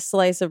my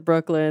slice of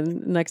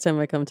Brooklyn next time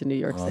I come to New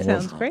York City.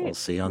 Sounds great. We'll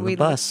see you on the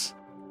bus.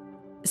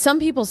 Some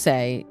people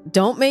say,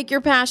 don't make your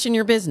passion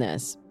your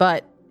business.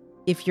 But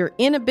if you're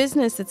in a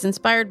business that's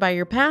inspired by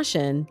your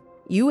passion,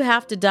 you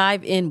have to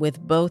dive in with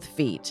both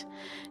feet.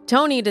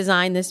 Tony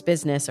designed this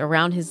business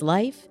around his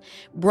life,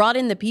 brought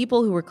in the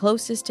people who were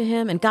closest to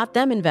him, and got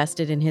them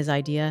invested in his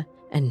idea,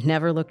 and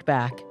never looked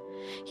back.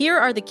 Here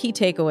are the key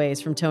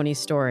takeaways from Tony's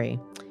story.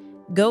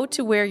 Go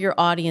to where your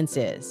audience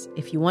is.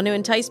 If you want to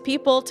entice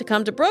people to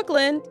come to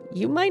Brooklyn,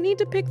 you might need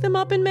to pick them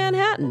up in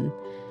Manhattan.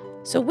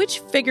 So which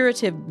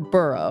figurative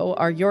borough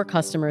are your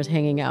customers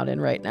hanging out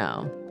in right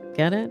now?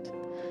 Get it?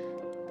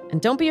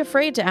 And don't be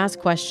afraid to ask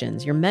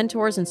questions. Your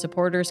mentors and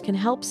supporters can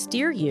help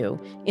steer you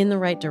in the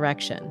right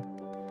direction.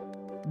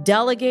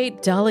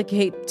 Delegate,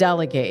 delegate,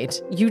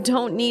 delegate. You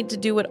don't need to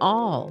do it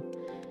all.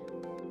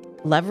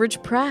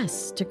 Leverage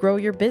press to grow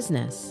your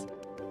business.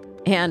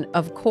 And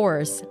of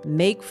course,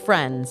 make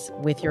friends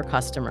with your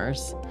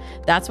customers.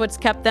 That's what's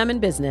kept them in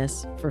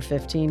business for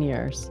 15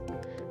 years.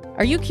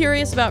 Are you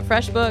curious about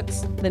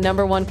FreshBooks, the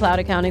 #1 cloud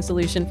accounting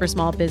solution for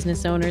small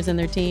business owners and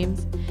their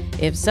teams?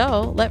 If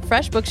so, let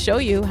FreshBooks show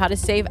you how to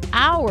save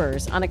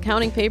hours on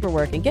accounting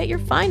paperwork and get your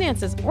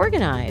finances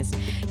organized.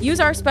 Use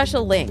our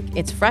special link.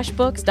 It's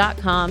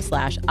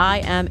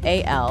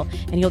freshbooks.com/IMAL,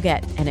 and you'll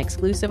get an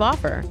exclusive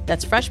offer.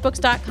 That's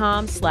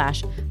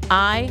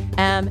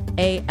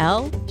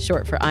freshbooks.com/IMAL,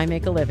 short for I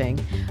Make a Living.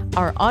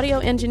 Our audio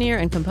engineer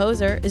and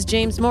composer is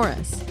James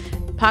Morris.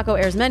 Paco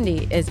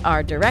Arizmendi is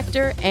our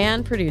director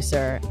and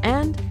producer,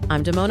 and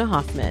I'm Damona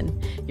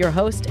Hoffman, your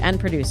host and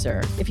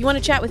producer. If you want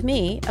to chat with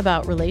me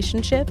about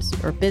relationships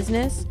or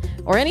business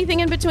or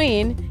anything in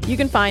between, you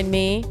can find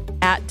me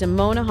at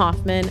Damona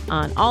Hoffman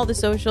on all the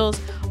socials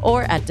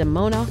or at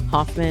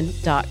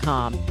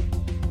damonahoffman.com.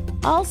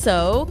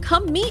 Also,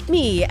 come meet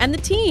me and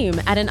the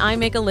team at an I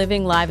Make a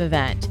Living live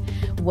event.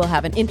 We'll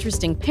have an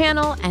interesting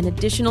panel and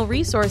additional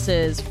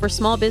resources for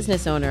small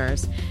business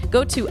owners.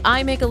 Go to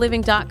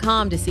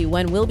imakealiving.com to see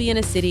when we'll be in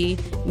a city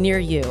near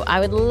you. I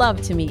would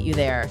love to meet you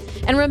there.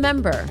 And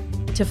remember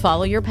to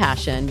follow your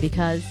passion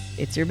because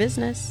it's your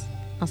business.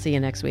 I'll see you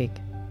next week.